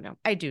 I don't know.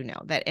 I do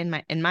know that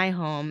in my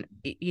home,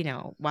 you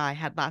know, while I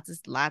had lots of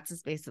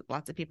space that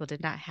lots of people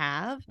did not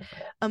have,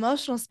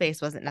 emotional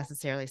space wasn't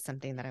necessarily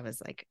something that I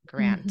was like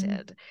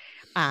granted,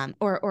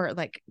 or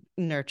like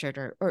nurtured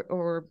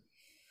or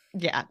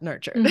yeah,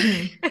 nurtured.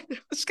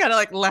 Just kind of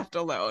like left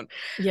alone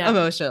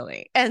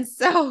emotionally. And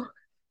so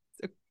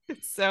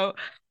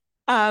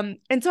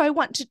and so I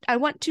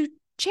want to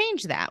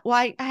change that. Well,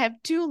 I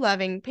have two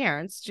loving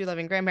parents, two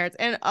loving grandparents,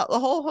 and a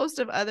whole host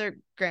of other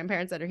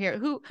grandparents that are here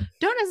who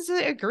don't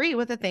necessarily agree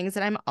with the things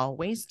that I'm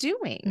always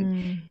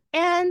doing.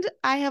 And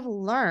I have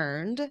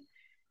learned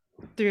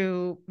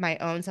through my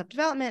own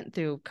self-development,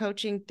 through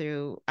coaching,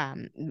 through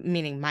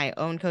meaning my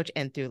own coach,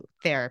 and through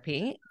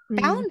therapy,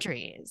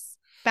 boundaries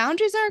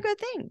are a good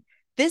thing.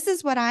 This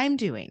is what I'm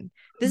doing.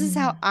 This is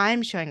how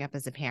I'm showing up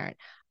as a parent.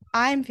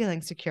 I'm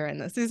feeling secure in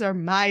this. These are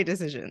my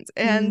decisions.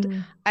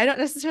 And I don't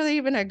necessarily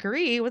even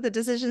agree with the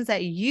decisions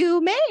that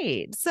you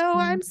made. So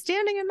I'm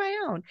standing in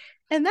my own.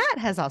 And that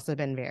has also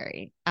been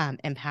very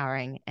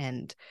empowering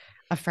and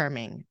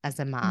affirming as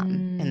a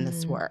mom in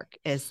this work,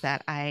 is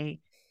that I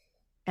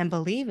am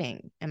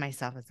believing in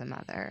myself as a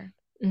mother.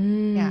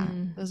 Yeah,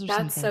 those are some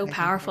That's things so I think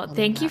powerful. are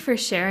Thank you up. for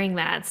sharing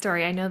that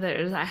story. I know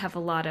that I have a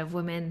lot of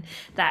women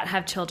that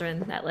have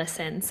children that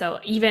listen. So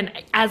even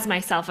as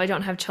myself, I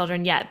don't have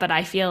children yet, but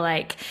I feel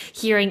like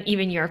hearing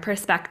even your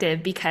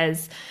perspective,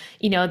 because,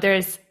 you know,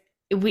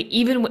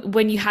 even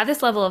when you have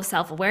this level of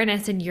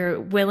self-awareness and you're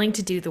willing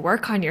to do the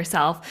work on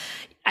yourself,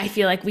 I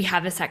feel like we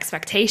have this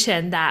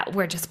expectation that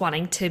we're just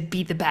wanting to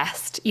be the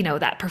best, you know,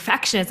 that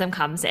perfectionism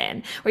comes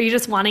in, where you're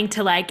just wanting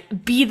to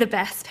like be the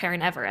best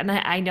parent ever. And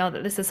I know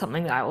that this is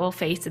something that I will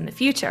face in the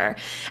future.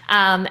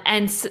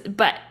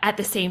 But at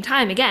the same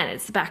time, again,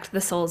 it's back to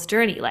the soul's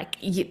journey. Like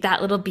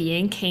that little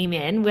being came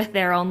in with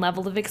their own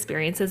level of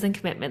experiences and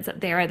commitments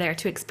that they are there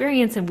to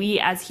experience. And we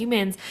as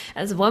humans,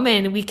 as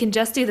women, we can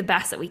just do the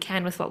best that we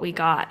can with what we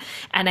got.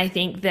 And I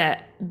think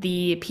that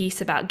the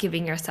piece about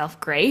giving yourself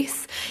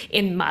grace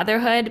in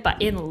motherhood, but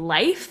in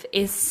life,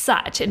 is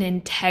such an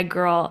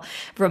integral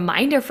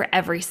reminder for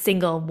every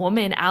single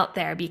woman out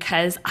there,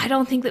 because I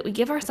don't think that we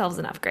give ourselves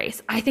enough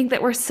grace. I think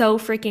that we're so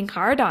freaking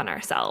hard on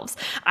ourselves.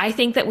 I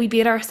think that we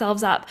beat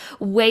ourselves up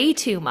way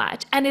too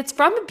much. And it's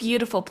from a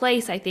beautiful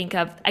place, I think,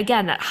 of,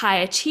 again, that high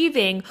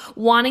achieving,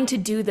 wanting to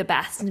do the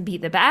best and be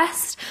the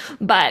best,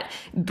 but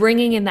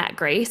bringing in that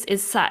grace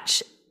is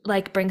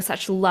brings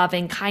such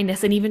loving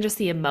kindness. And even just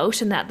the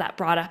emotion that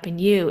brought up in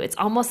you, it's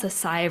almost a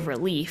sigh of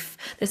relief,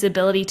 this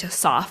ability to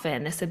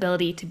soften, this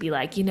ability to be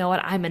like, you know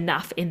what, I'm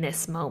enough in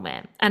this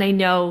moment. And I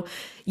know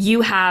you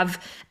have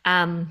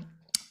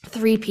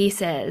three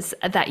pieces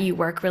that you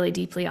work really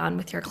deeply on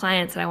with your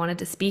clients that I wanted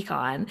to speak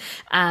on: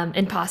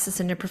 imposter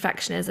syndrome,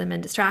 perfectionism,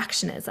 and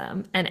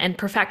distractionism. And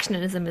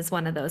perfectionism is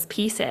one of those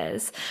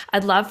pieces.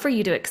 I'd love for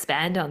you to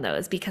expand on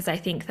those, because I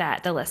think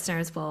that the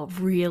listeners will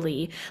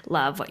really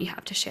love what you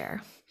have to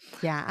share.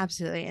 Yeah,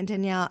 absolutely. And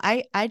Danielle,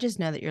 I just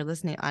know that your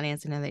listening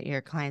audience, and know that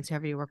your clients,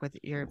 whoever you work with,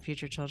 your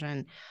future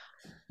children,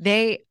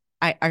 they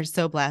are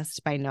so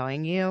blessed by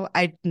knowing you.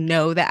 I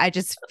know that. I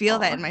just feel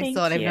that in my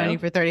soul, and I've known you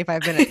for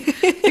 35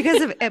 minutes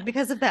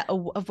because of that,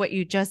 of what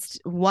you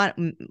just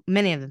want.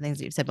 Many of the things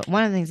that you've said, but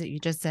one of the things that you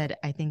just said,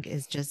 I think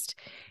is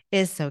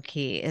so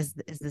key, is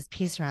this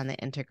piece around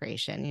the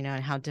integration, you know,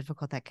 and how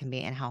difficult that can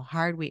be, and how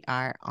hard we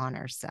are on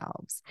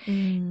ourselves,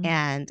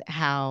 and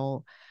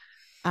how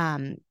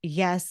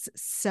yes,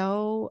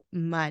 so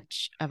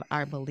much of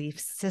our belief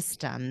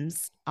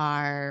systems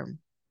are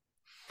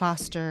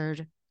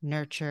fostered,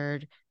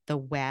 nurtured. The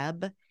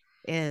web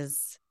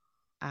is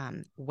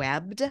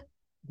webbed,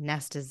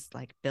 nest is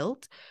like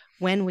built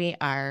when we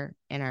are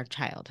in our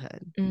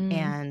childhood.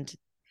 And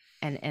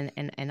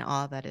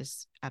all of that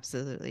is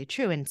absolutely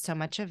true. And so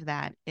much of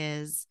that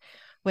is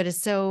what's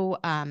so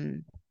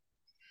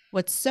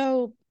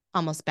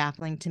almost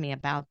baffling to me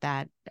about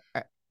that,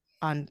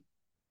 on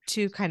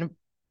two kind of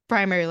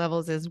primary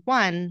levels, is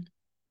one,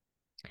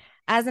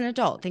 as an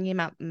adult thinking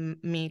about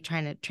me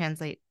trying to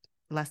translate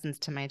lessons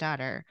to my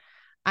daughter,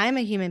 I'm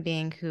a human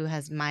being who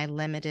has my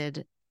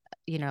limited,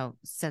 you know,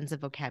 sense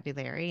of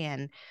vocabulary,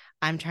 and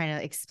I'm trying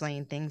to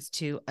explain things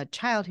to a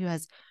child who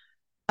has,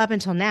 up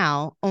until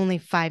now, only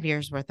 5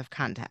 years worth of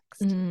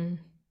context.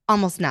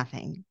 Almost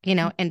nothing, you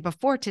know. And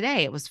before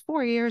today, it was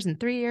 4 years and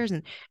 3 years,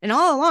 and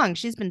all along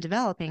she's been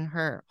developing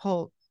her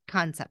whole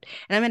concept.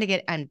 And I'm going to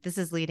get, and this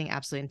is leading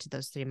absolutely into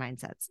those three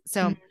mindsets.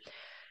 So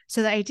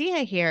the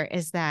idea here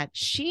is that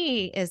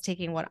she is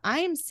taking what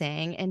I'm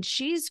saying, and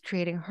she's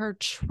creating her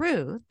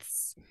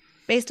truths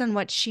based on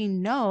what she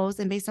knows,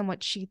 and based on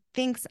what she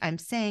thinks I'm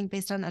saying,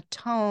 based on a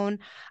tone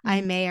I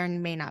may or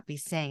may not be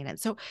saying it.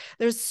 So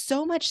there's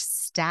so much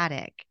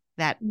static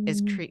that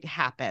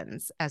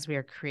happens as we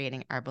are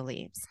creating our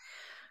beliefs.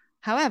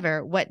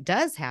 However, what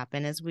does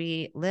happen is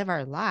we live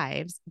our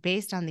lives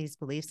based on these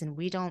beliefs, and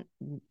we don't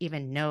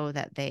even know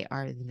that they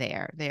are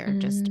there. They're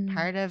just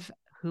part of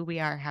who we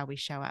are, how we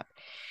show up.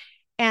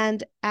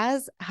 And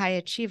as high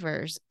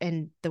achievers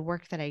in the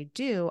work that I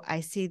do,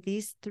 I see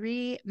these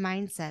three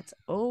mindsets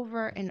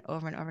over and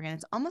over and over again.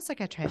 It's almost like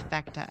a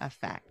trifecta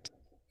effect,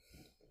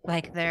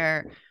 like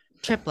they're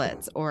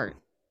triplets or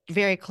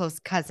very close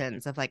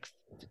cousins of like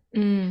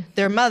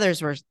their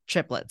mothers were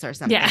triplets or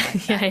something like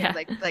that. Yeah.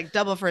 Like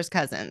double first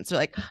cousins. So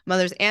like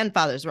mothers and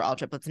fathers were all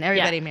triplets, and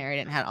everybody married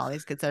and had all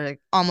these kids that are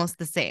like almost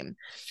the same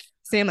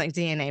like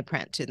DNA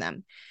print to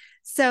them.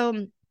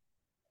 So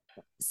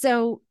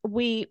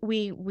we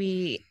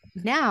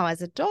now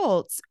as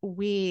adults,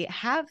 we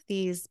have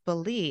these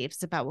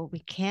beliefs about what we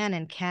can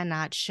and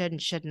cannot, should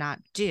and should not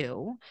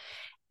do.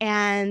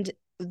 And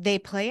they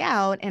play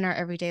out in our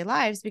everyday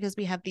lives because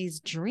we have these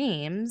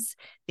dreams,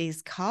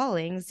 these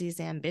callings, these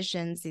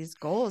ambitions, these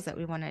goals that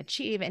we want to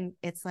achieve. And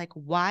it's like,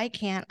 why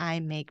can't I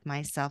make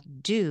myself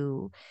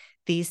do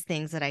these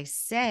things that I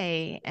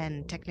say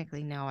and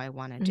technically know I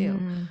want to do?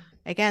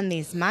 Again,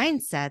 these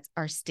mindsets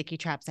are sticky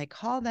traps. I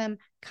call them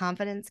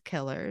confidence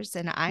killers.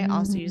 And I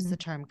also use the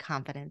term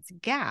confidence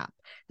gap,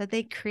 that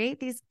they create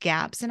these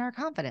gaps in our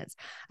confidence.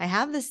 I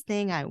have this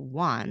thing I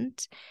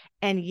want,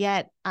 and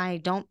yet I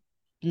don't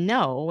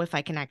know if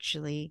I can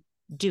actually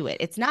do it.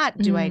 It's not,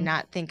 do I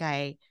not think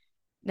I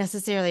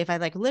necessarily, if I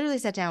like literally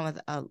sat down with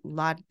a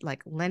lot,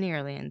 like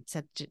linearly and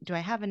said, do I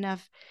have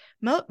enough?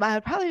 I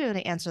would probably be able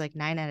to answer like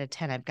 9 out of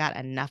 10. I've got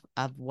enough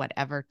of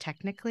whatever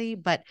technically,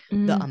 but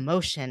the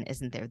emotion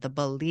isn't there. The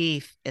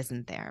belief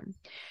isn't there.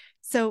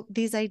 So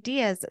these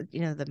ideas,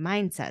 the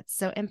mindsets.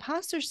 So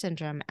imposter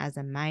syndrome as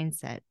a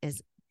mindset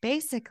is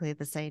basically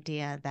this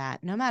idea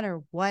that no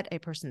matter what a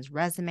person's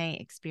resume,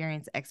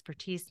 experience,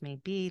 expertise may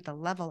be, the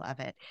level of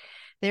it,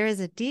 there is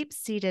a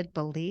deep-seated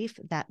belief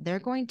that they're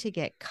going to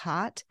get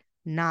caught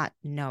not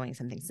knowing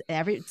something.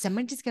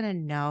 Somebody's going to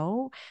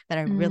know that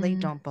I really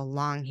don't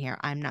belong here.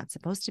 I'm not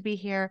supposed to be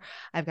here.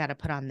 I've got to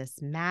put on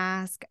this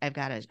mask. I've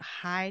got to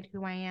hide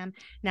who I am.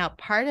 Now,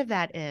 part of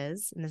that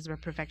is, and this is where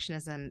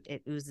perfectionism,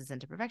 it oozes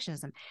into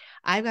perfectionism.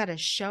 I've got to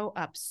show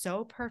up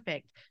so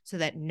perfect so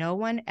that no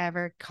one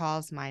ever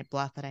calls my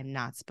bluff that I'm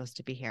not supposed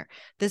to be here.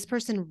 This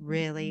person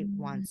really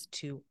wants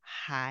to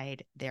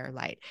hide their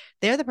light.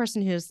 They're the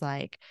person who's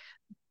like,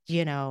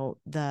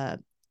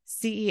 the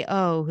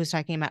CEO who's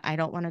talking about, I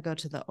don't want to go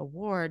to the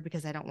award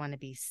because I don't want to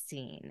be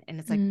seen. And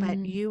it's like,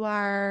 but you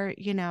are,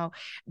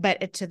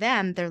 but to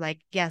them, they're like,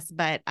 yes,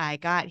 but I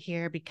got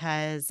here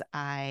because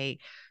I,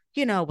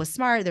 was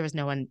smart. There was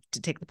no one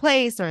to take the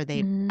place, or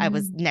I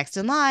was next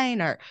in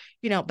line, or,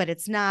 but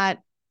it's not,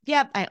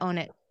 yep, I own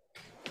it.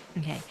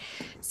 Okay.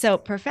 So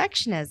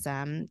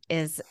perfectionism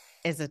is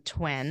a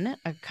twin,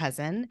 a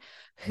cousin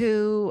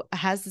who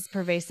has this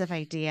pervasive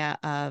idea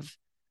of,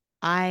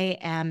 I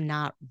am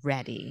not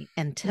ready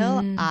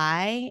until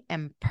I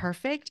am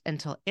perfect,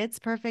 until it's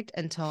perfect,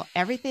 until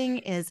everything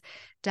is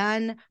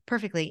done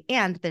perfectly.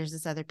 And there's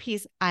this other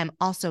piece. I'm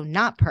also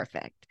not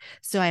perfect.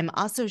 So I'm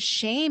also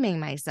shaming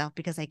myself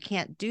because I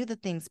can't do the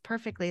things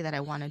perfectly that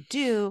I want to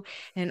do.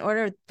 And in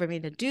order for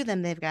me to do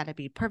them, they've got to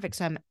be perfect.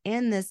 So I'm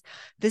in this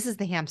is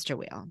the hamster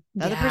wheel.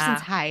 The other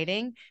person's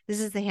hiding. This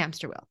is the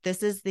hamster wheel.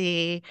 This is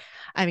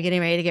I'm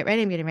getting ready to get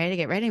ready. I'm getting ready to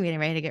get ready. I'm getting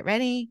ready to get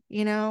ready,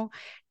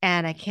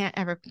 and I can't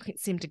ever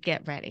seem to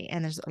get ready.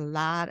 And there's a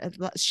lot of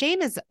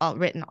shame is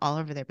written all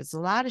over there, but there's a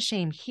lot of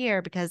shame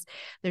here because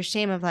there's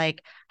shame of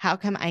like, how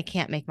come I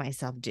can't make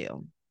myself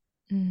do?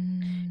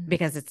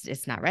 Because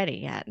it's not ready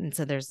yet. And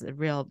so there's a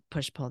real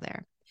push-pull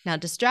there. Now,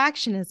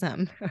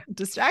 distractionism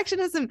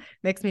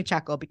makes me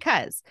chuckle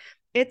because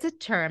it's a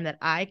term that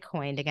I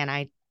coined. Again,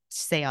 I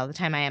say all the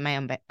time, I am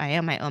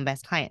my own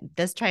best client.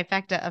 This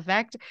trifecta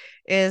effect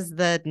is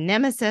the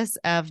nemesis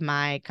of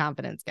my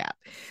confidence gap.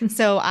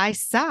 So I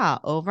saw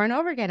over and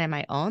over again in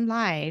my own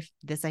life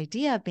this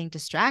idea of being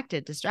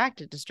distracted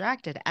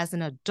as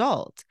an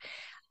adult.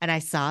 And I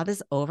saw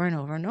this over and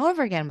over and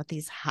over again with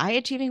these high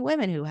achieving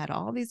women who had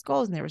all these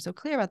goals and they were so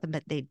clear about them,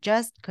 but they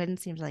just couldn't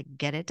seem to like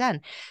get it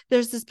done.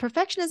 There's this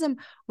perfectionism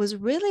was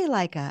really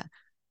like a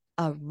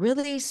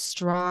really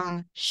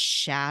strong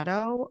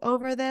shadow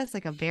over this,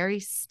 like a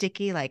very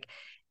sticky, like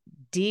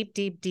deep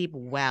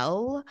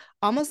well,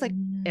 almost like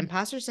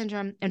imposter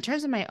syndrome. In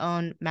terms of my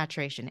own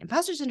maturation,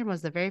 imposter syndrome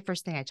was the very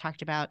first thing I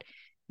talked about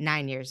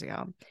 9 years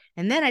ago.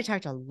 And then I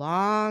talked a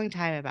long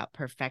time about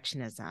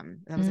perfectionism.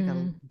 That was like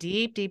a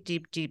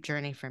deep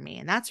journey for me.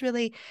 And that's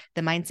really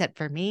the mindset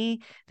for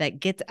me that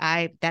gets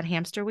that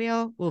hamster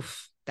wheel.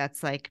 Oof.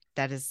 That's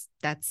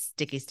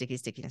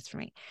stickiness for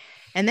me.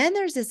 And then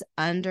there's this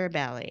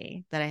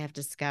underbelly that I have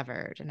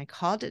discovered, and I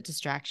called it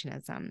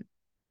distractionism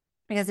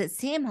because it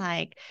seemed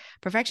like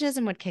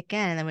perfectionism would kick in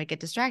and then we'd get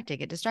distracted.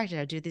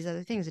 I'd do these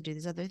other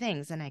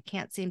things. And I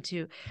can't seem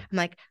to, I'm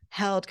like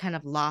held kind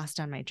of lost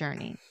on my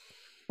journey.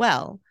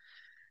 Well,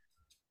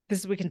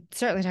 we can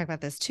certainly talk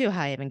about this too,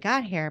 how I even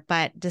got here,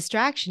 but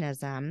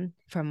distractionism,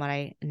 from what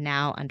I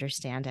now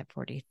understand at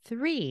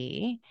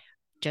 43,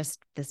 just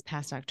this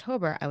past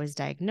October, I was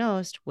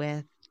diagnosed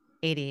with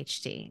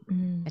ADHD,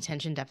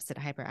 attention deficit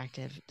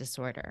hyperactive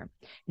disorder,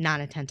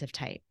 non-attentive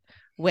type,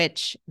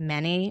 which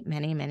many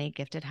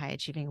gifted high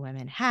achieving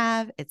women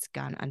have. It's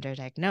gone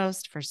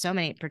underdiagnosed for so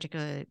many,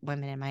 particularly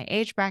women in my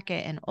age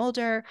bracket and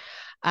older.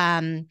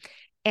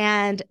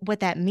 And what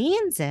that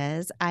means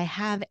is I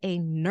have a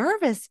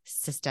nervous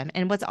system.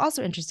 And what's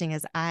also interesting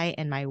is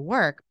in my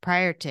work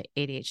prior to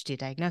ADHD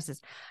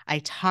diagnosis, I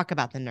talk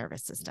about the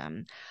nervous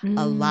system,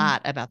 a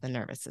lot about the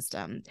nervous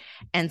system.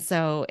 And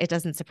so it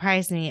doesn't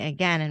surprise me,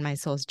 again, in my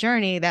soul's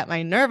journey, that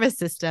my nervous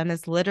system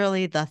is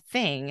literally the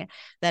thing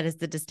that is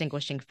the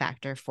distinguishing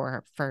factor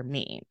for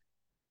me.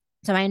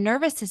 So my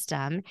nervous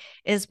system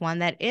is one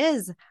that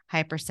is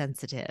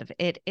hypersensitive.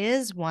 It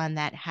is one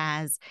that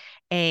has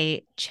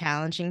a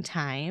challenging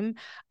time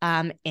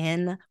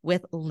in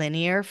with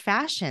linear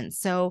fashion.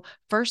 So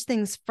first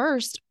things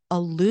first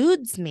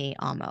eludes me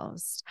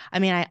almost. I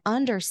mean, I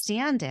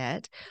understand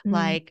it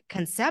like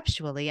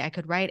conceptually. I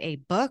could write a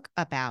book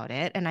about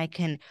it and I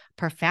can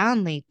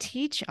profoundly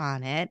teach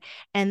on it.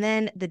 And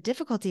then the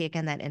difficulty,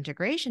 again, that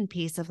integration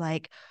piece of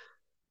like,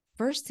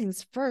 first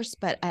things first,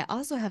 but I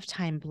also have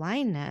time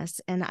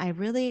blindness. And I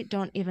really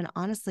don't even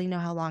honestly know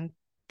how long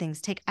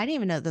things take. I didn't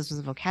even know this was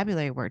a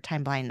vocabulary word,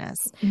 time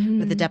blindness,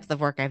 with the depth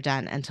of work I've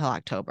done until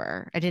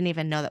October. I didn't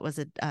even know that was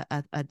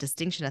a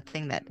distinction, a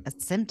thing, that a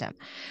symptom.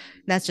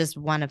 That's just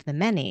one of the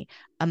many.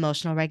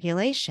 Emotional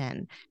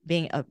regulation,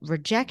 being a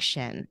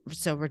rejection.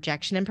 So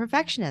rejection and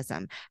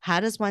perfectionism. How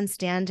does one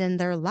stand in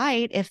their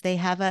light if they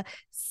have a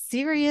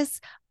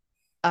serious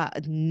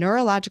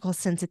neurological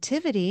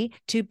sensitivity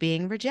to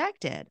being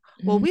rejected?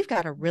 Well, we've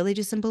got to really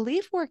do some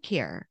belief work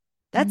here.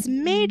 That's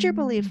major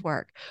belief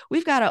work.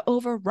 We've got to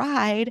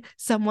override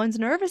someone's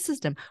nervous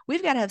system.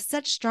 We've got to have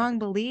such strong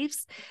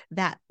beliefs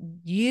that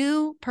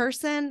you,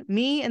 person,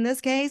 me in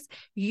this case,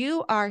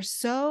 you are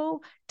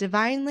so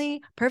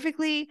divinely,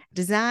 perfectly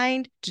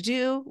designed to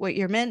do what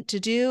you're meant to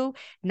do,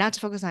 not to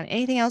focus on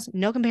anything else,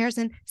 no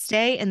comparison,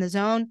 stay in the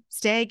zone,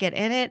 get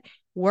in it,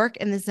 work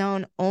in the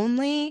zone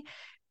only,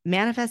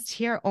 manifest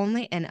here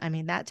only. And I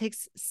mean, that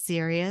takes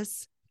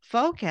serious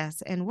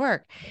focus and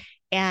work.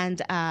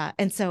 And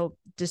so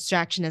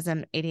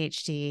distractionism,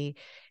 ADHD,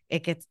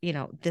 it gets,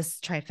 this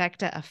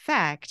trifecta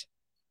effect.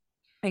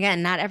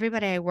 Again, not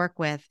everybody I work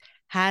with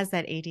has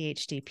that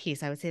ADHD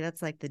piece. I would say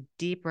that's like the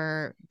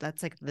deeper,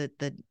 that's like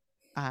the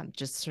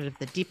just sort of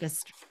the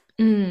deepest.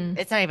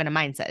 It's not even a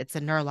mindset. It's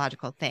a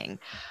neurological thing,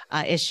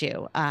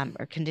 issue,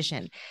 or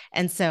condition.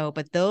 And so,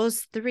 but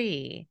those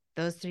three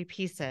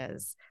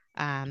pieces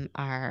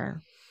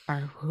are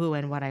who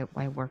and what I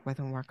work with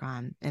and work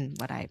on, and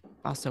what I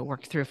also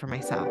work through for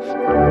myself.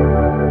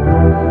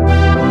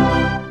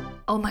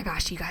 Oh my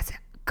gosh, you guys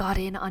got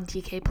in on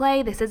DK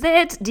Play. This is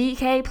it.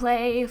 DK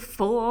Play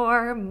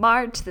for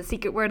March, the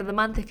secret word of the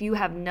month. If you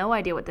have no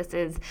idea what this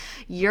is,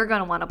 you're going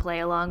to want to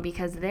play along,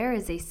 because there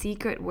is a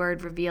secret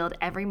word revealed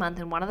every month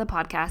in one of the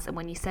podcasts. And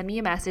when you send me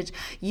a message,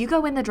 you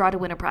go in the draw to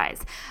win a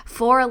prize.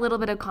 For a little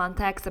bit of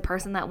context, the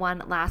person that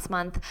won last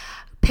month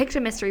picked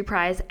a mystery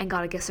prize and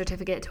got a gift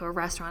certificate to a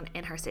restaurant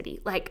in her city.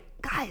 Like,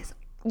 guys,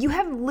 you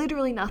have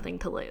literally nothing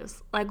to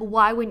lose. Like,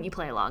 why wouldn't you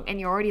play along? And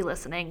you're already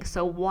listening,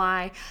 so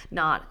why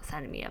not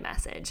send me a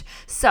message?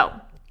 So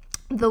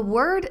the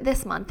word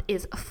this month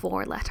is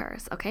 4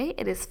 letters, okay?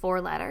 It is 4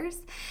 letters,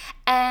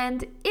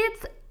 and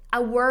it's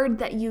a word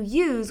that you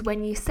use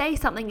when you say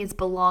something is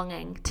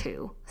belonging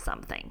to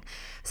something.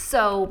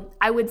 So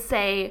I would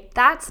say,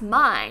 that's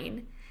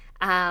mine.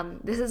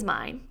 This is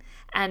mine.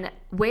 And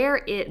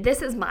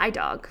this is my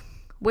dog.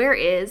 Where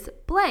is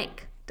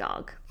blank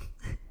dog?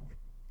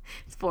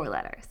 It's 4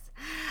 letters.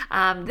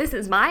 This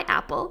is my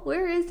apple.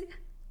 Where is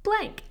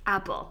blank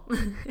apple?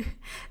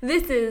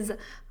 This is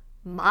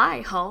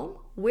my home.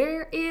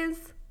 Where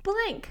is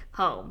blank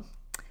home?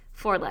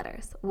 4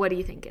 letters. What do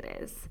you think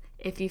it is?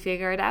 If you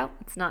figure it out,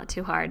 it's not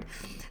too hard.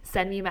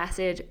 Send me a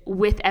message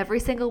with every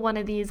single one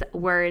of these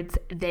words.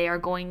 They are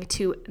going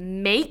to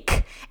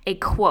make a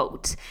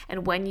quote.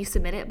 And when you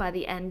submit it by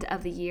the end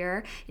of the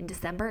year in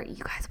December,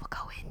 you guys will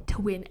go in to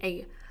win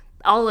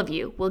all of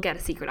you will get a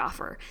secret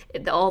offer.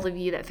 All of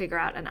you that figure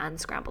out and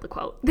unscramble the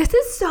quote. This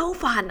is so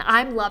fun.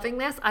 I'm loving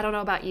this. I don't know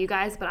about you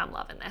guys, but I'm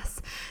loving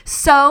this.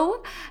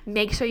 So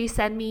make sure you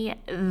send me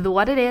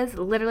what it is.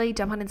 Literally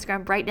jump on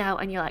Instagram right now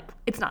and you're like,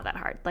 it's not that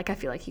hard. Like, I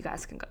feel like you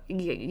guys can go,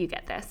 you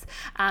get this.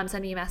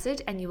 Send me a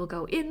message and you will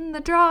go in the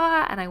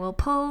draw, and I will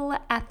pull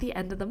at the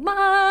end of the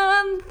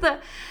month.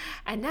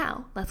 And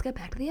now let's get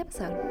back to the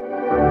episode.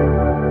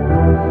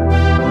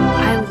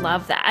 I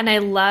love that. And I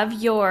love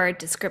your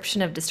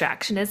description of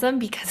distractionism,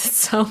 because it's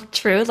so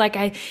true.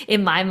 Like,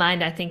 in my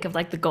mind, I think of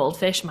like the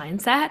goldfish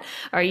mindset,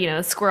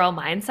 or, squirrel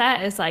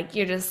mindset. It's like,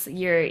 you're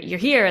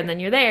here and then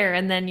you're there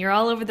and then you're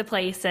all over the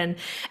place. And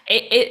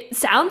it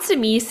sounds to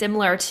me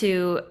similar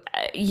to,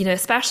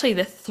 especially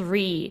the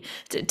 3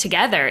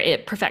 together,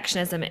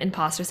 perfectionism,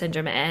 imposter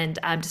syndrome, and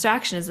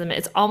distractionism.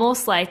 It's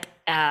almost like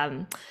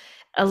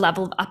a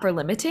level of upper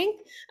limiting,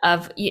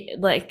 of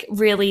like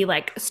really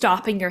like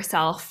stopping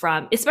yourself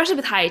from, especially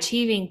with high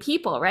achieving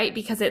people, right?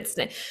 Because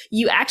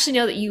you actually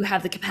know that you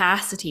have the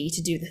capacity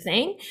to do the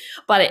thing,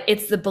 but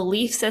it's the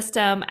belief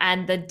system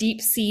and the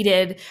deep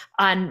seated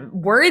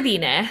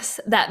unworthiness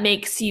that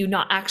makes you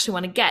not actually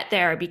want to get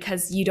there,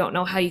 because you don't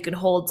know how you can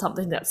hold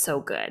something that's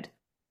so good.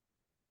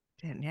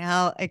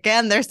 Danielle,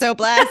 again, they're so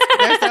blessed.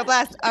 They're so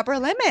blessed. Upper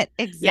limit.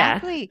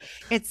 Exactly.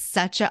 Yeah. It's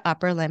such an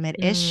upper limit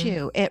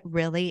issue. It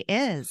really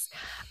is.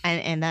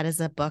 And that is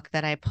a book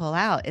that I pull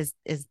out is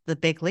The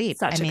Big Leap.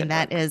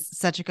 That is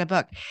such a good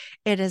book.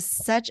 It is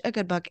such a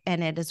good book.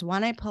 And it is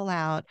one I pull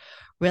out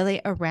really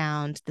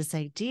around this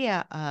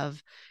idea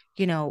of,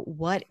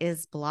 what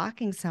is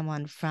blocking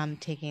someone from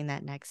taking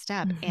that next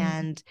step.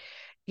 And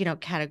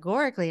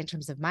categorically in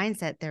terms of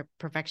mindset, they're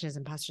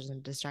perfectionism,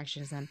 imposterism,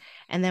 distractionism.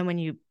 And then when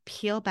you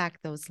peel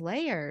back those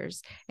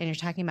layers and you're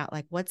talking about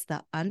like, what's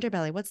the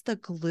underbelly, what's the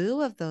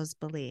glue of those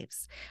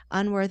beliefs,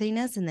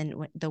 unworthiness. And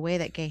then the way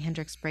that Gay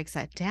Hendricks breaks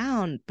that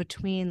down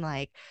between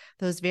like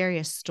those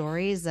various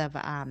stories of,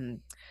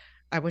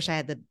 I wish I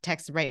had the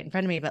text right in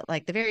front of me, but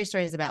like the various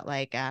stories about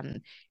like,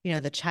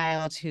 the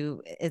child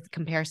who is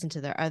comparison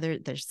to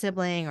their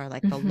sibling, or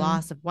like the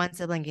loss of one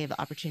sibling gave the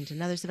opportunity to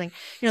another sibling.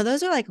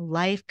 Those are like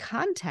life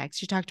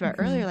context you talked about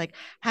earlier. Like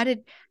how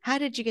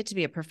did you get to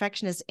be a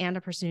perfectionist and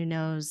a person who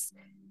knows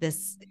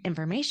this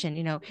information?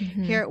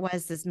 Here it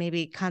was, this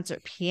maybe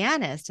concert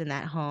pianist in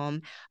that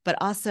home, but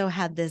also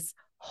had this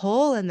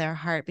hole in their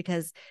heart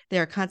because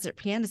they're a concert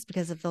pianist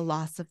because of the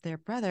loss of their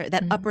brother.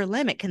 That upper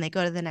limit, can they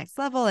go to the next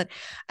level? And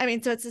I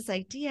mean, so it's this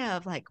idea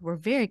of like, we're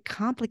very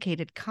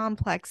complicated,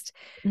 complex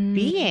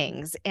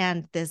beings,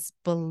 and this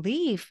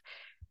belief,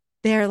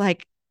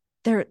 it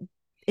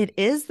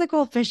is the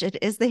goldfish, it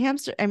is the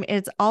hamster. I mean,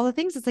 it's all the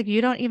things. It's like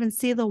you don't even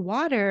see the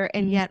water,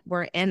 and yet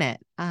we're in it.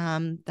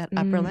 That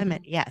upper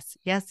limit. Yes,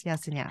 yes,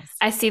 yes, and yes.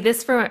 I see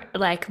this for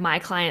like my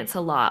clients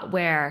a lot,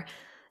 where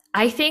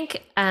I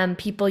think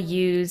people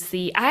use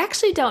I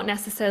actually don't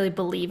necessarily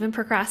believe in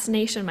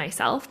procrastination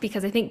myself,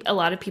 because I think a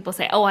lot of people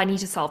say, oh, I need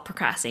to solve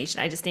procrastination.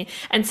 I just need,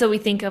 and so we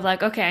think of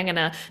like, okay, I'm going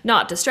to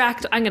not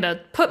distract. I'm going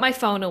to put my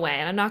phone away,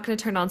 and I'm not going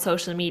to turn on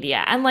social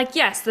media. And like,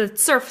 yes, the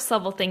surface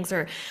level things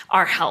are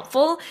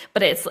helpful,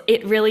 but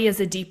it really is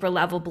a deeper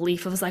level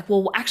belief of like,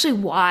 well, actually,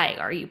 why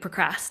are you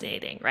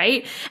procrastinating,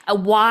 right?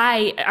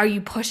 Why are you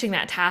pushing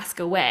that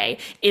task away?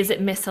 Is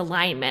it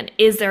misalignment?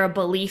 Is there a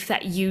belief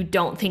that you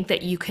don't think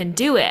that you can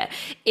do it?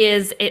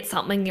 Is it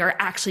something you're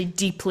actually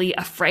deeply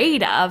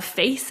afraid of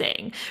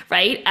facing,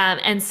 right?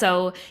 And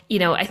so,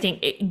 I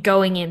think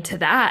going into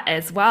that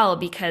as well,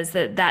 because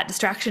that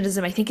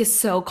distractionism, I think, is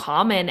so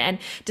common, and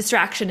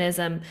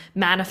distractionism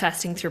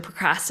manifesting through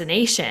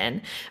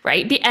procrastination,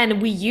 right? And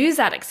we use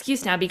that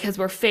excuse now because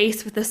we're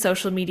faced with the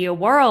social media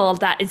world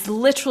that is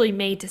literally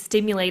made to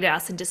stimulate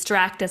us and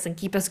distract us and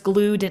keep us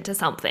glued into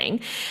something.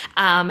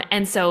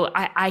 And so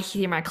I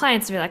hear my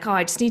clients be like, oh,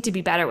 I need to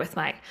be better with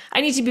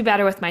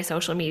my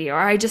social media, or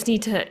I just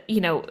need to,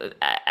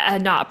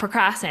 not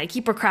procrastinate. I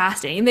keep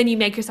procrastinating. And then you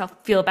make yourself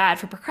feel bad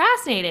for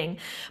procrastinating.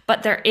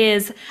 But there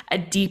is a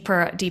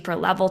deeper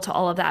level to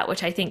all of that,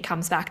 which I think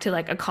comes back to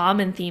like a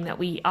common theme that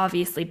we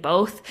obviously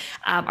both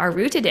are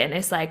rooted in.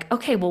 Is like,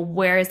 okay, well,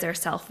 where is their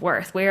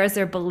self-worth? Where is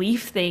their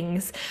belief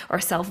things, or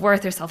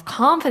self-worth, or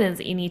self-confidence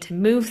that you need to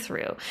move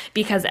through?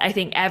 Because I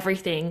think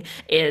everything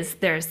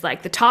there's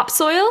like the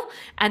topsoil,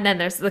 and then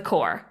there's the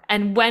core.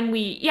 And when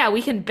we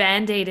can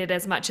band-aid it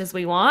as much as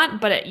we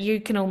want, but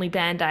you can only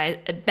band-aid,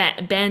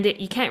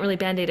 you can't really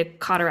band-aid a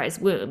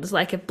cauterized wound.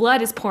 Like if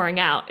blood is pouring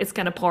out, it's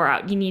going to pour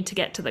out. You need to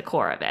get to the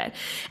core of it.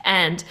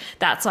 And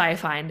that's why I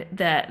find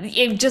that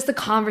just the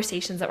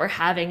conversations that we're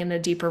having in the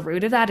deeper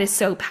root of that is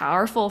so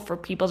powerful for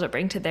people to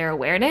bring to their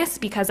awareness,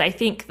 because I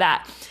think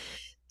that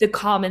the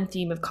common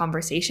theme of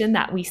conversation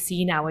that we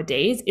see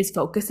nowadays is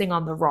focusing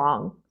on the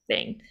wrong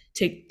thing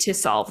to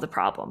solve the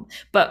problem.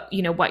 But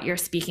what you're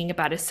speaking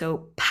about is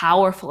so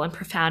powerful and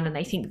profound, and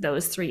I think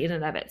those three in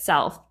and of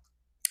itself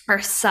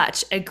are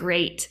such a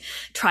great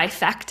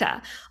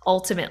trifecta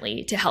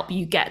ultimately to help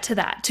you get to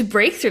that, to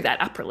break through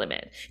that upper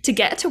limit, to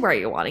get to where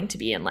you're wanting to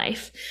be in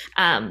life.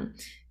 And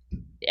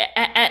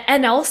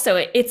also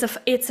it's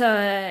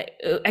a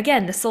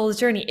again, the soul's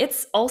journey.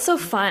 It's also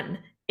fun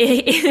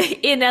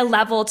in a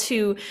level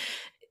to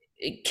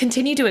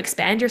continue to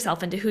expand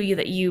yourself into who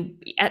you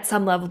at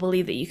some level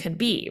believe that you can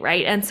be,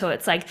 right? And so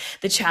it's like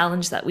the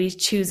challenge that we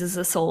choose as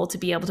a soul to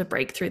be able to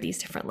break through these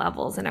different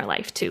levels in our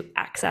life to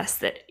access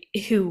that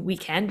who we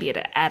can be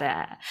at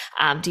a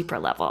deeper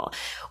level.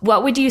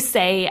 What would you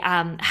say,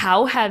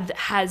 how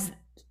has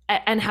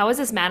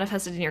this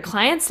manifested in your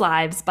clients'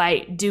 lives by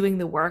doing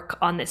the work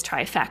on this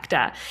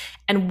trifecta,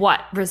 and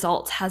what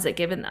results has it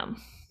given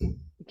them?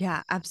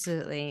 Yeah,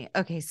 absolutely.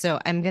 Okay, so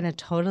I'm going to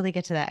totally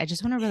get to that. I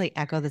just want to really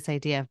echo this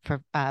idea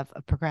of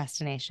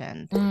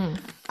procrastination.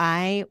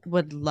 I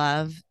would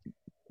love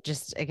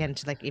just again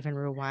to like even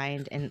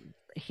rewind and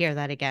hear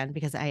that again,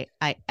 because I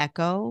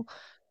echo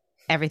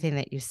everything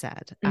that you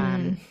said.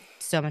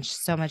 So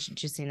much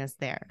juiciness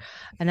there.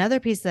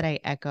 Another piece that I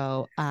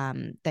echo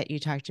that you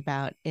talked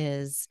about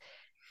is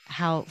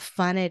how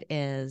fun it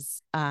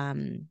is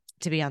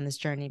to be on this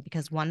journey,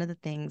 because one of the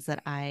things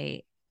that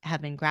I have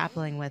been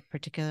grappling with,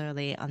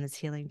 particularly on this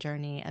healing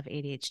journey of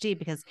ADHD,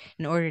 because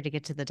in order to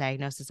get to the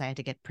diagnosis, I had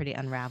to get pretty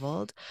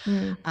unraveled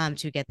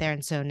to get there.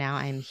 And so now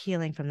I'm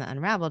healing from the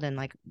unraveled and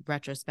like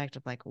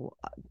retrospective, like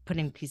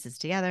putting pieces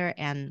together.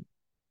 And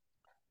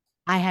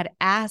I had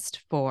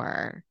asked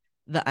for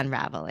the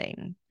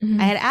unraveling.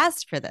 I had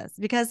asked for this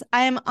because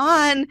I am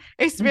on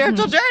a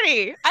spiritual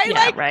journey.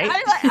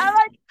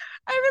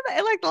 I I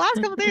mean, like the last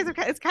couple of days,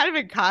 it's kind of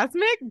a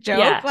cosmic joke.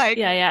 Yeah. Like,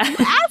 Yeah. Yeah. you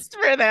asked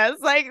for this.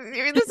 Like,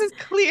 this is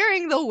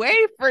clearing the way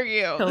for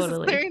you. This is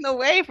Totally. clearing the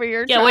way for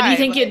your Yeah. What do you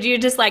tribe. think? Like, You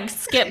just like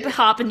skip,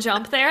 hop, and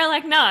jump there?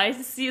 Like, no,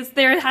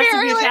 there has to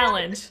here, be a like,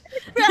 challenge.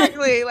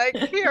 exactly. Like,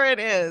 here it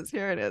is.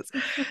 Here it is.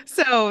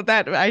 So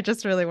that I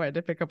just really wanted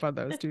to pick up on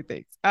those two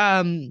things.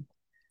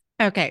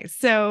 Okay.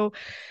 So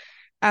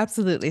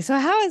absolutely. So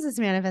how is this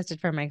manifested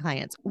for my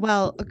clients?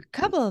 Well, a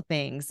couple of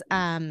things.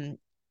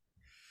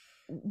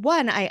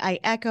 One, I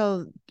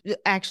echo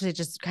actually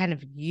just kind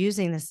of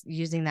using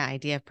that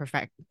idea of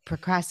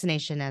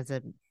procrastination as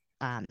a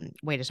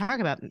way to talk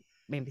about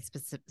maybe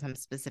some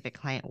specific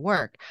client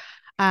work.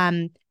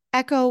 Um,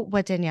 Echo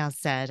what Danielle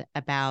said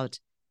about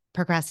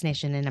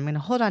procrastination. And I'm going to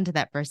hold on to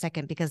that for a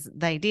second, because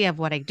the idea of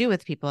what I do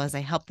with people is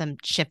I help them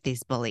shift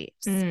these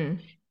beliefs. Mm.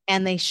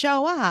 And they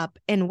show up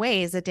in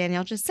ways that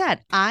Danielle just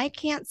said. I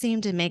can't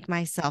seem to make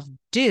myself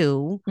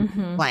do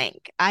Mm-hmm.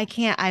 blank. I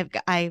can't.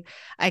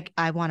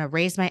 I want to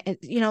raise my,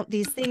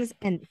 these things.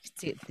 And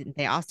see,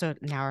 they also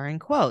now are in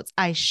quotes.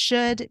 I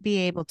should be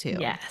able to.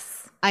 Yes.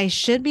 I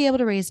should be able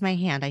to raise my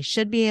hand. I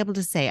should be able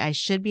to say. I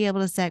should be able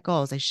to set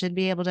goals. I should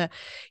be able to,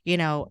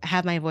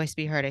 have my voice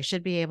be heard. I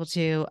should be able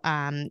to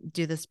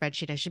do the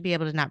spreadsheet. I should be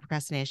able to not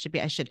procrastinate.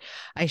 I should.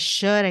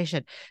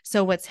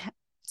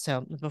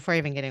 So before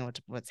even getting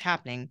what's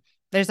happening,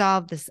 there's all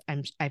of this.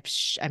 I'm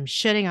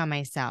shitting on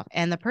myself,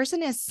 and the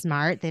person is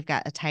smart. They've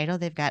got a title,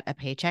 they've got a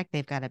paycheck,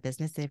 they've got a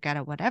business, they've got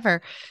a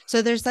whatever.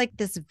 So there's like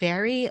this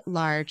very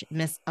large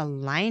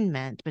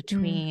misalignment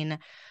between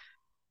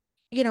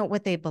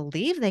what they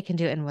believe they can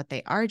do and what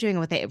they are doing, and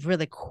what they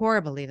really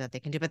core believe that they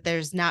can do. But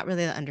there's not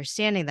really the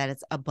understanding that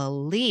it's a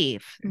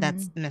belief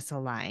that's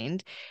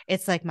misaligned.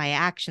 It's like my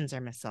actions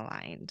are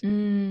misaligned.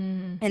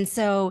 And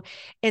so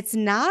it's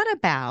not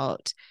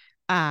about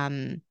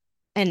and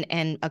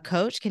a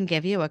coach can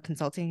give you, a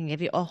consultant can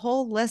give you a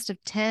whole list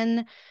of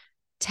 10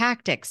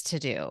 tactics to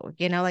do,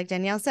 like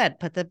Danielle said,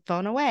 put the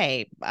phone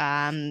away,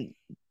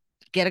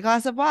 get a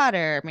glass of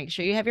water, make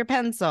sure you have your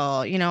pencil,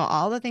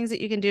 all the things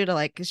that you can do to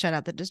like shut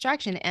out the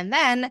distraction. And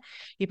then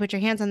you put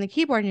your hands on the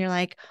keyboard and you're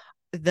like,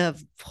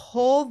 the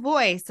whole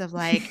voice of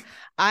like,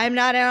 I'm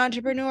not an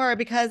entrepreneur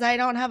because I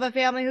don't have a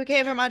family who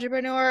came from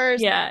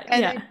entrepreneurs. Yeah.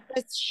 And Yeah. then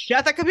just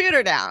shut the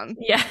computer down.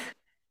 Yeah.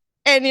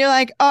 And you're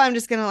like, oh, I'm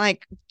just going to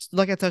like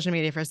look at social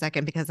media for a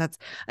second because that's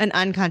an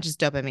unconscious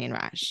dopamine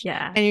rush.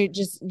 Yeah. And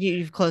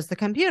you've closed the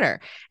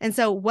computer. And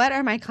so what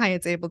are my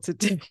clients able to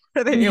do?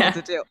 What are they able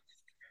to do?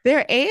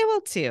 They're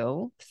able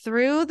to,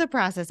 through the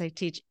process, I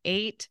teach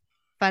 8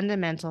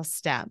 fundamental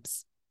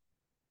steps.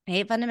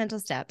 8 fundamental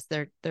steps.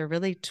 They're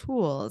really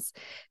tools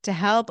to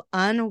help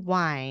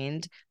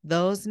unwind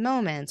those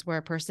moments where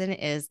a person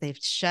they've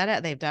shut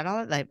it, they've done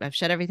all that, I've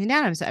shut everything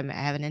down. I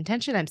have an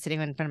intention. I'm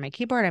sitting in front of my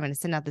keyboard. I'm going to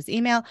send out this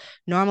email.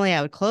 Normally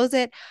I would close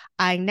it.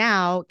 I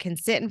now can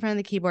sit in front of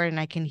the keyboard and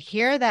I can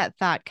hear that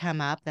thought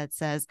come up that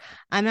says,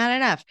 I'm not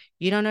enough.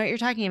 You don't know what you're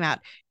talking about.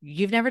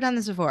 You've never done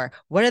this before.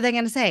 What are they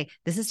going to say?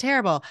 This is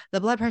terrible.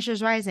 The blood pressure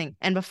is rising.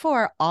 And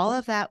before all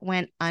of that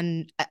went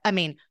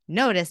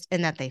noticed,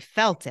 in that they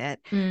felt it.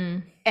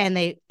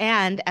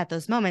 And at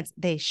those moments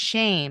they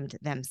shamed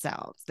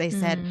themselves. They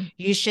said,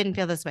 you shouldn't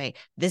feel this way.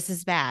 This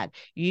is bad.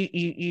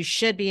 You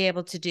should be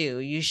able to do,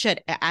 you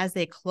should, as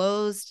they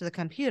closed the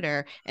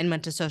computer and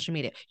went to social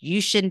media, you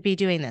shouldn't be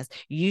doing this.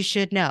 You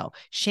should know.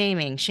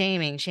 Shaming.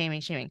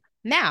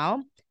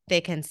 Now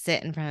they can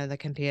sit in front of the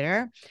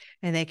computer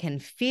and they can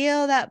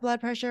feel that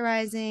blood pressure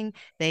rising.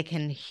 They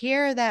can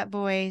hear that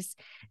voice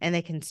and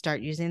they can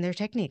start using their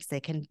techniques. They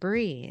can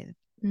breathe.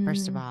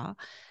 First of all,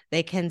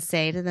 they can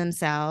say to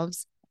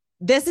themselves,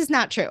 this is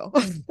not true.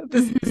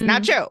 This is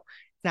not true.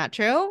 It's not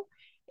true.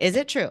 Is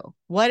it true?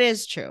 What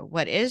is true?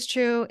 What is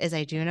true is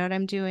I do know what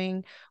I'm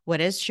doing. What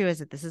is true is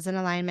that this is an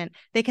alignment.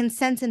 They can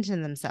sense into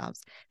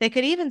themselves. They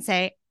could even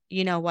say,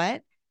 you know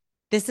what?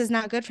 This is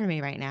not good for me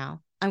right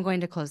now. I'm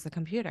going to close the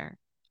computer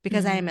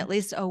because I am at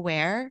least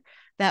aware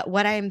that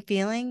what I am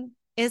feeling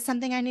is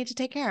something I need to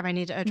take care of. I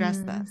need to address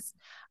this.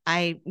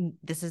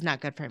 This is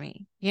not good for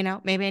me.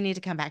 Maybe I need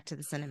to come back to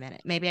this in a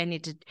minute. Maybe I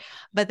need to,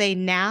 but they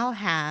now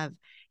have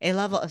a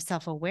level of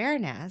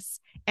self-awareness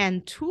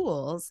and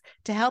tools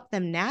to help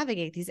them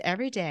navigate these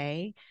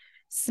everyday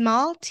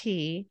small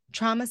t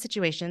trauma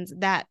situations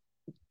that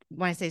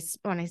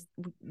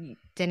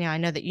Danielle, I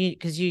know that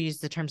because you use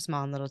the term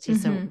small and little t.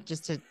 So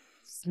just to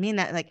mean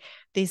that like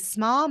these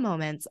small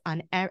moments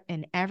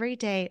in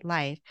everyday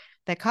life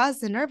that cause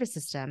the nervous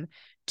system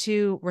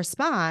to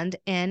respond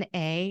in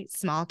a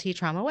small t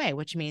trauma way,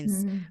 which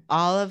means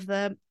all of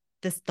the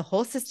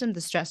whole system,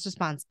 the stress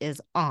response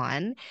is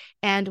on,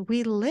 and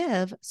we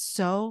live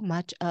so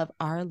much of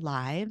our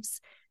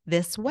lives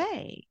this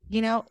way.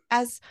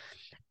 As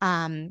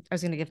I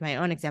was going to give my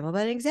own example,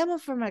 but an example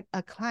from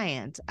a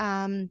client.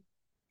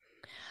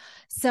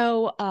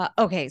 So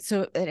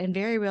in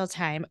very real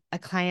time, a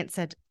client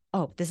said,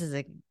 oh, this is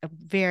a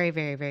very,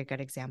 very, very good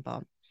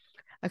example.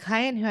 A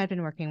client who I'd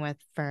been working with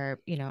for,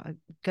 a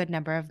good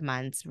number of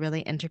months,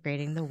 really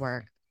integrating the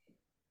work,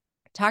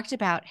 talked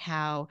about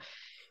how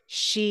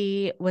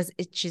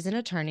she's an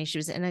attorney. She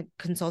was in a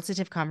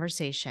consultative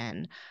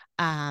conversation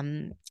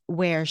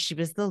where she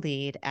was the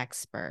lead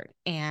expert,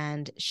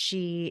 and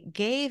she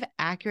gave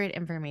accurate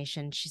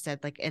information. She said,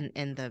 like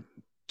in the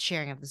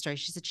sharing of the story,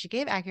 she said she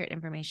gave accurate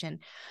information,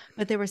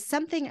 but there was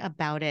something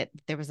about it.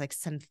 There was like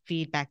some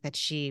feedback that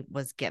she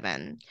was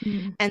given.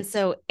 And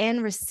so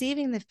in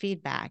receiving the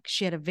feedback,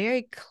 she had a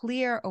very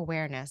clear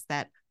awareness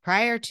that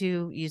prior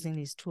to using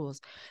these tools,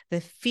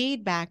 the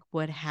feedback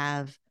would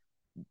have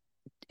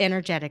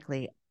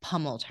energetically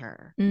pummeled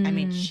her. I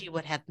mean, she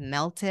would have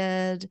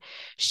melted.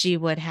 She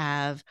would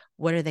have,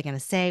 what are they going to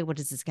say? What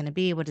is this going to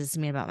be? What does this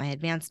mean about my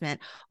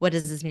advancement? What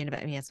does this mean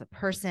about me as a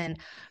person?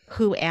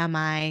 Who am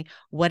I?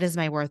 What is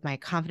my worth, my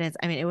confidence?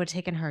 I mean, it would have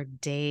taken her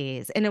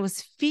days, and it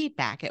was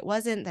feedback. It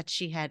wasn't that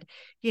she had,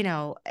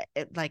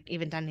 like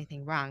even done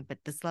anything wrong, but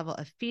this level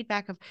of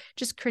feedback of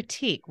just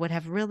critique would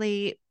have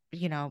really,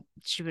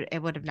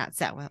 it would have not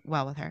sat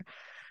well with her.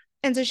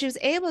 And so she was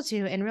able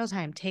to, in real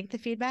time, take the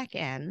feedback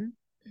in,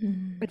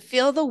 but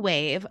feel the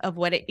wave of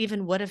what it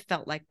even would have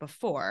felt like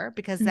before,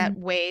 because that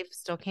wave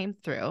still came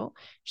through.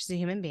 She's a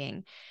human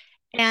being.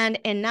 And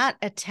in not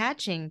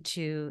attaching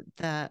to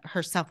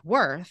her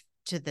self-worth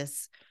to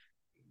this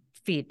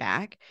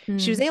feedback,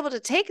 she was able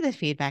to take the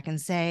feedback and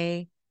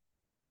say,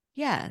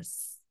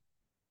 yes,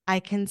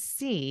 I can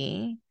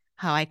see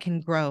how I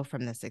can grow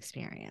from this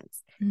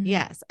experience.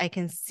 Yes, I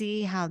can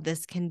see how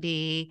this can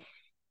be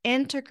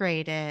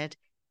integrated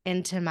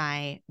into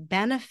my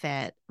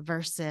benefit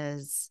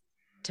versus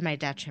to my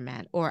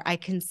detriment, or I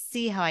can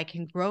see how I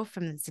can grow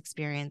from this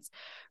experience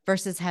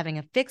versus having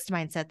a fixed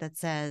mindset that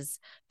says,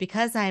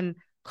 because I'm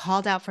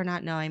called out for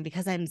not knowing,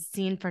 because I'm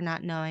seen for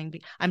not knowing,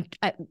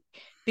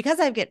 because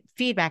I get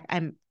feedback,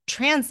 I'm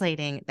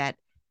translating that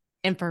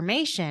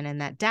information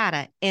and that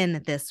data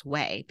in this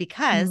way,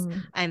 because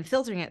I'm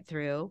filtering it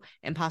through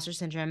imposter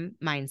syndrome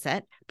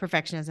mindset,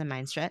 perfectionism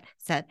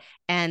mindset,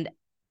 and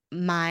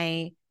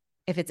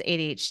if it's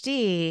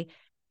ADHD,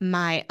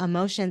 my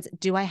emotions,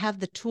 do I have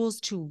the tools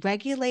to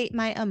regulate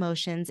my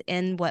emotions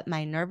in what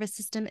my nervous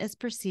system is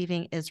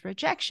perceiving is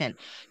rejection?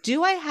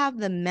 Do I have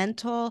the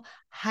mental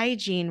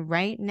hygiene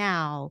right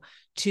now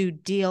to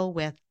deal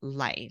with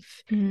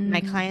life? My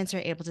clients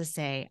are able to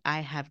say, I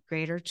have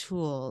greater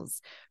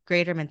tools,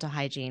 greater mental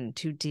hygiene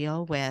to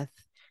deal with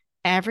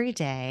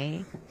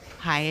everyday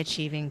high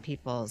achieving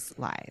people's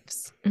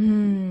lives.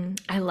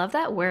 I love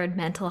that word,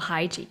 mental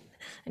hygiene.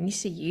 I need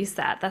to use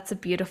that. That's a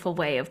beautiful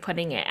way of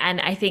putting it. And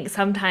I think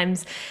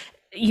sometimes,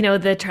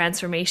 the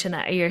transformation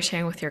that you're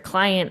sharing with your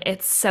client,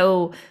 it's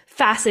so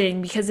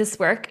fascinating because this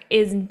work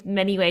is in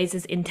many ways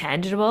is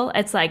intangible.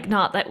 It's like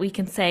not that we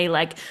can say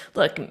like,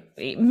 look,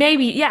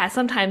 maybe, yeah,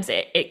 sometimes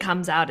it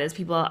comes out as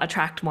people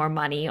attract more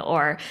money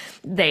or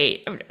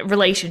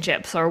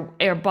relationships or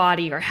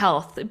body or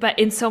health. But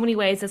in so many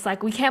ways, it's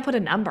like we can't put a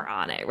number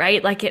on it,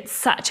 right? Like it's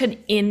such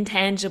an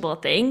intangible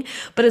thing,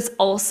 but it's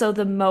also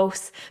the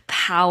most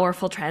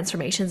powerful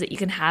transformations that you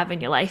can have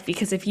in your life,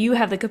 because if you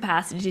have the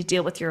capacity to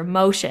deal with your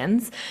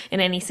emotions in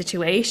any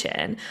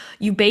situation,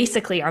 you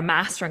basically are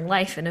mastering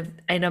life in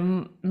a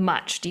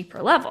much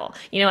deeper level,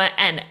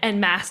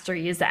 and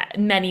mastery is at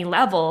many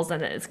levels,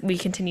 and we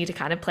continue to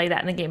kind of play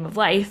that in the game of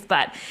life,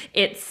 but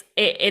it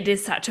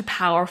is such a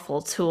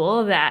powerful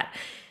tool that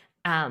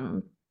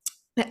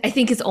I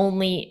think is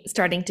only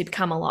starting to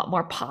become a lot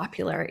more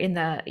popular in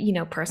the,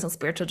 personal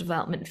spiritual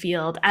development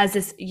field, as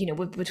this,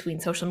 between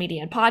social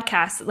media and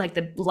podcasts. Like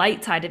the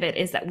light side of it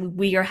is that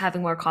we are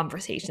having more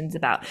conversations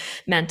about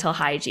mental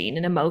hygiene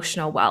and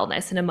emotional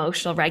wellness and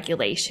emotional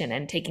regulation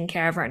and taking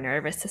care of our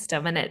nervous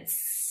system. And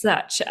it's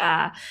such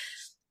a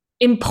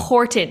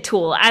important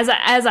tool, as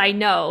I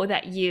know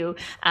that you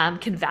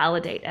can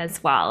validate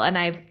as well. And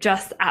I've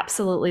just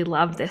absolutely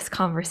loved this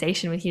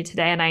conversation with you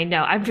today. And I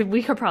know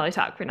we could probably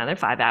talk for another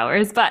 5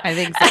 hours, but I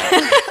think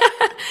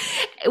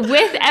so.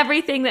 With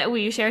everything that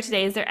we share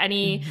today, is there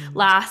any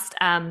last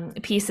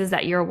pieces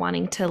that you're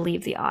wanting to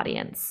leave the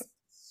audience?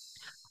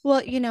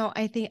 Well,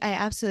 I think I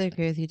absolutely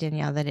agree with you,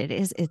 Danielle, that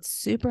it's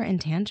super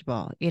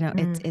intangible.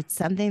 It's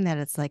something that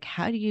it's like,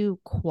 how do you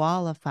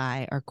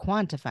qualify or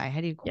quantify? How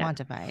do you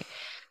quantify? Yeah.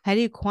 How do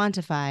you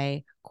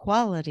quantify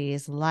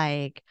qualities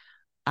like,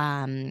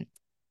 getting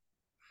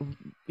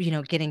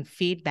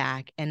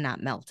feedback and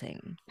not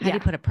melting? How do you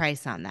put a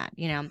price on that?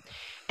 And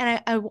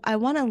I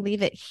want to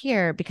leave it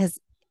here, because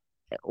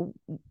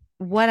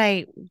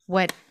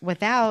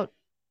without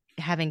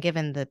having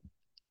given the,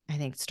 I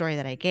think, story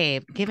that I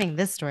giving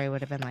this story would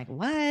have been like,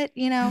 what,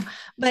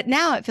 but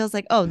now it feels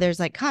like, oh,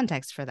 there's like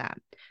context for that.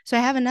 So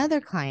I have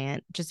another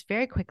client, just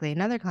very quickly,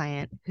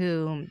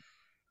 who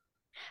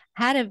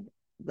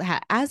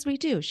as we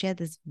do, she had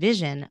this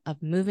vision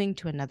of moving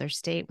to another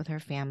state with her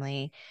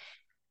family.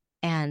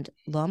 And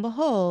lo and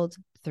behold,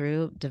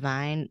 through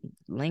divine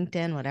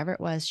LinkedIn, whatever it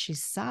was, she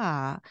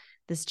saw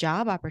this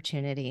job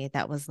opportunity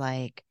that was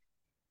like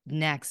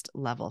next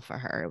level for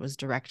her. It was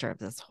director of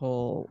this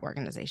whole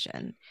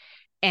organization.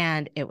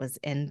 And it was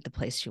in the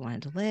place she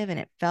wanted to live.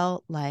 And it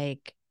felt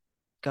like,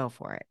 go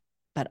for it.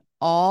 but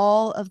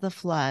all of the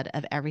flood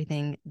of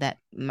everything that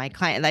my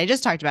client that I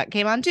just talked about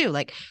came on too,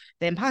 like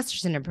the imposter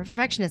syndrome,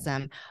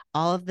 perfectionism,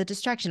 all of the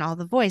distraction, all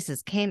the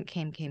voices came.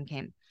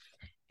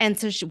 And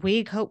so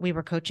we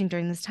were coaching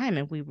during this time,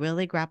 and we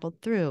really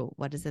grappled through,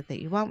 what is it that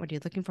you want? What are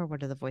you looking for?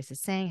 What are the voices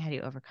saying? How do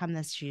you overcome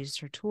this? She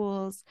used her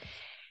tools,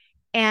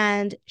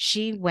 and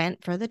she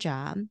went for the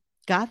job,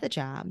 got the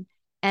job,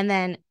 and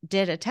then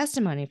did a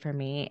testimony for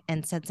me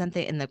and said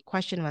something. And the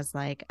question was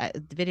like,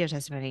 the video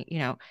testimony,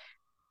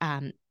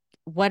 um,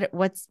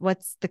 what's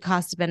the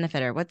cost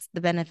benefit, or what's the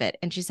benefit?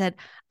 And she said,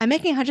 I'm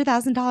making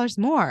 $100,000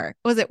 more.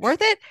 Was it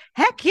worth it?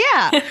 Heck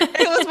yeah.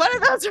 It was one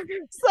of those,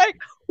 it's like,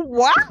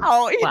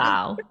 wow.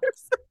 Wow.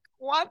 It's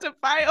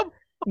quantifiable.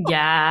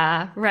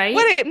 Yeah. Right.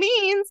 What it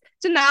means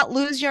to not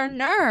lose your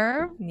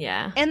nerve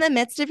Yeah. in the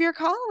midst of your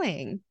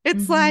calling.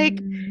 It's like,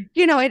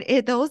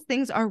 Mm-hmm. those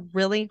things are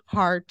really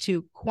hard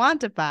to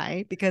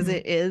quantify because Mm-hmm.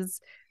 it is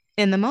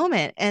in the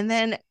moment. And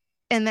then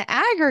in the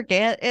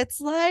aggregate, it's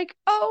like,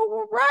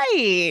 oh,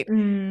 right.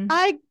 Mm-hmm.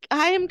 I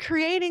am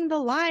creating the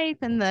life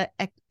and the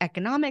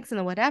economics and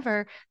the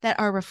whatever that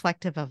are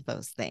reflective of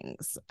those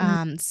things.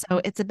 So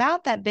it's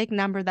about that big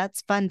number.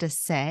 That's fun to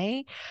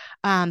say.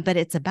 But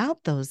it's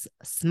about those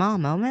small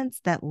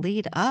moments that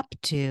lead up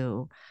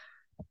to,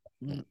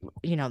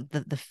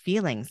 the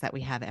feelings that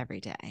we have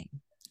every day.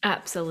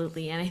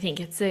 Absolutely. And I think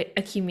it's an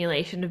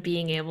accumulation of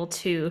being able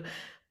to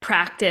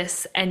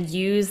practice and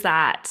use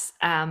that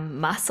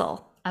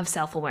muscle of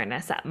self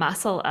awareness, that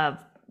muscle of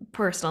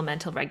personal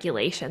mental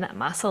regulation, that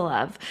muscle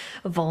of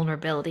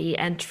vulnerability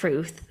and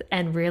truth,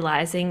 and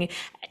realizing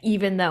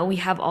even though we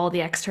have all the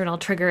external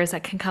triggers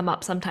that can come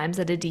up sometimes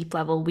at a deep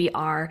level, we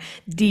are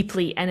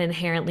deeply and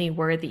inherently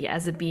worthy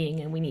as a being,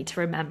 and we need to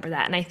remember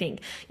that. And I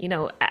think,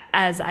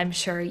 as I'm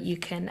sure you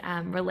can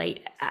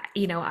relate,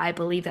 I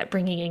believe that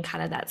bringing in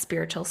kind of that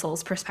spiritual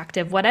soul's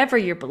perspective, whatever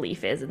your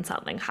belief is in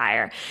something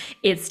higher,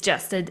 it's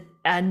just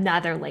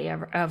another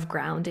layer of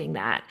grounding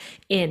that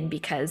in,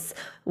 because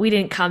we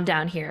didn't come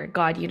down here.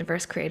 God,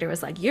 universe, creator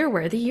was like, you're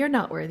worthy, you're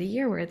not worthy,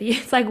 you're worthy.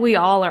 It's like we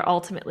all are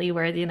ultimately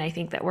worthy. And I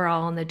think that we're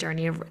all on the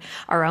journey of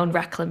our own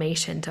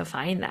reclamation to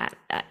find that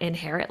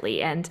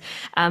inherently. And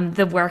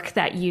the work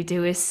that you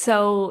do is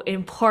so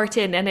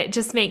important. And it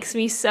just makes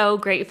me so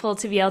grateful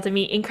to be able to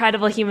meet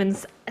incredible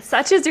humans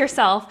such as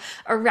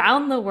yourself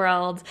around the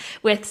world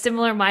with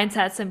similar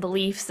mindsets and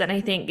beliefs. And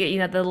I think,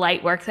 the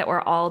light work that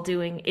we're all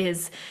doing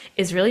is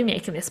really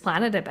making this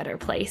planet a better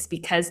place,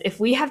 because if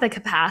we have the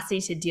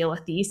capacity to deal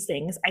with these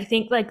things, I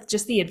think like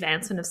just the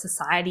advancement of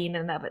society in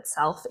and of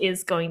itself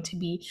is going to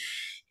be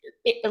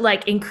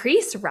like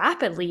increase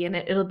rapidly. And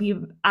it'll be,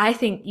 I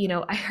think,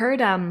 I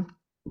heard oh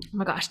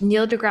my gosh,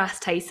 Neil deGrasse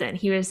Tyson,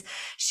 he was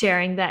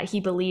sharing that he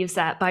believes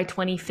that by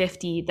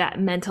 2050 that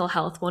mental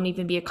health won't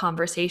even be a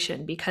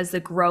conversation, because the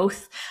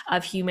growth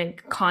of human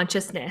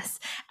consciousness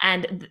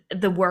and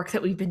the work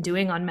that we've been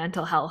doing on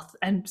mental health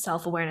and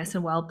self-awareness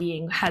and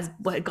well-being has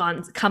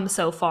come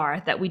so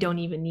far that we don't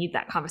even need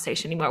that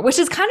conversation anymore, which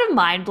is kind of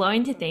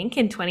mind-blowing to think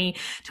in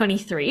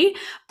 2023.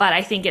 But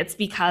I think it's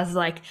because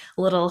like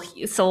little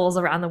souls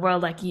around the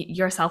world, like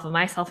yourself and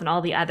myself and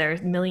all the other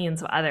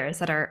millions of others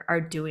that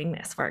are doing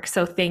this work.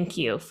 So thank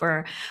you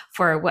for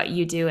what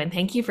you do, and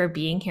thank you for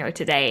being here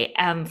today.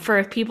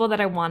 For people that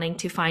are wanting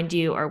to find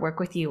you or work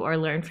with you or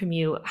learn from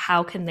you,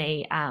 how can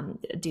they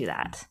do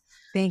that?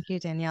 Thank you,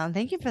 Danielle. And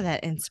thank you for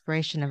that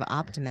inspiration of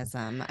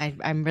optimism.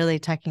 I'm really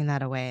tucking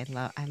that away.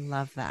 I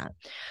love that.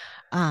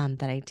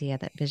 That idea,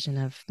 that vision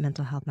of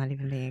mental health not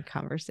even being a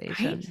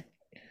conversation. Right?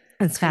 It's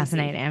Crazy.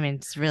 fascinating. I mean,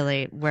 it's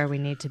really where we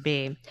need to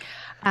be.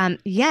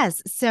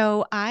 Yes.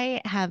 So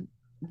I have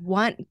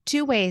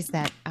two ways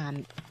that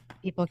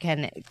people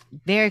can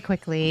very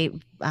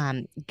quickly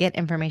get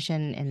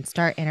information and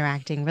start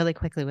interacting really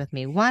quickly with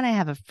me. One, I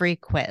have a free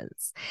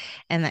quiz,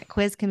 and that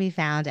quiz can be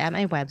found at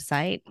my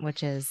website,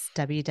 which is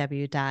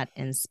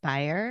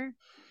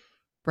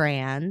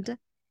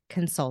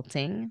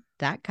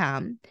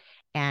www.inspirebrandconsulting.com.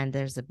 And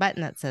there's a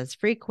button that says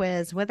free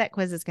quiz. What that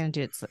quiz is going to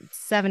do, it's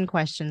 7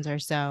 questions or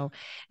so,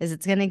 is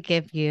it's going to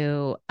give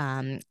you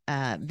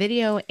a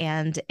video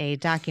and a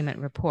document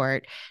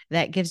report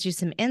that gives you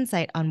some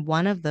insight on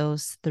one of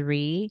those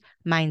 3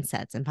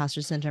 mindsets: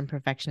 imposter syndrome,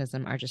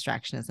 perfectionism, or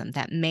distractionism,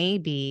 that may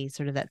be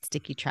sort of that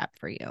sticky trap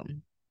for you.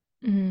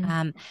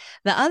 The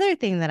other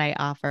thing that I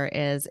offer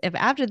is, if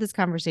after this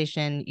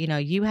conversation,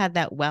 you had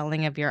that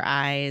welling of your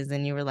eyes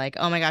and you were like,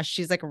 oh my gosh,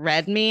 she's like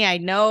read me. I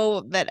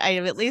know that I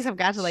at least have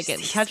got to like get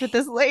in touch with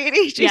this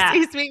lady. She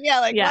sees me. Yeah.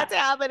 Like what's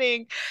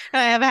happening?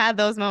 And I have had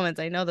those moments.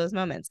 I know those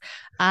moments.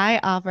 I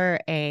offer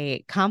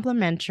a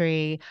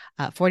complimentary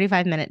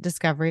 45-minute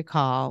discovery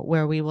call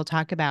where we will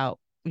talk about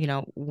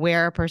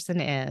where a person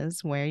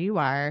is, where you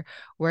are,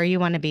 where you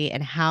want to be,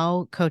 and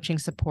how coaching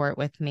support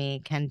with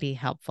me can be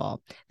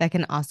helpful. That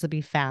can also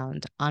be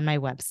found on my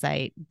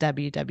website,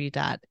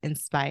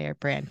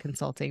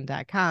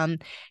 www.inspirebrandconsulting.com.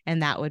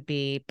 And that would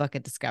be book a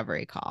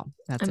discovery call.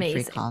 That's Amazing.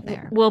 a free call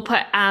there. We'll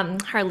put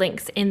her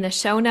links in the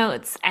show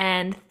notes.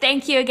 And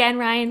thank you again,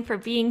 Ryane, for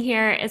being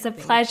here. It's a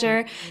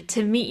pleasure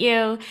to meet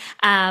you.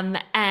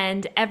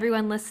 And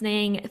everyone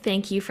listening,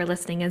 thank you for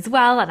listening as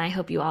well. And I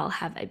hope you all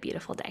have a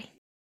beautiful day.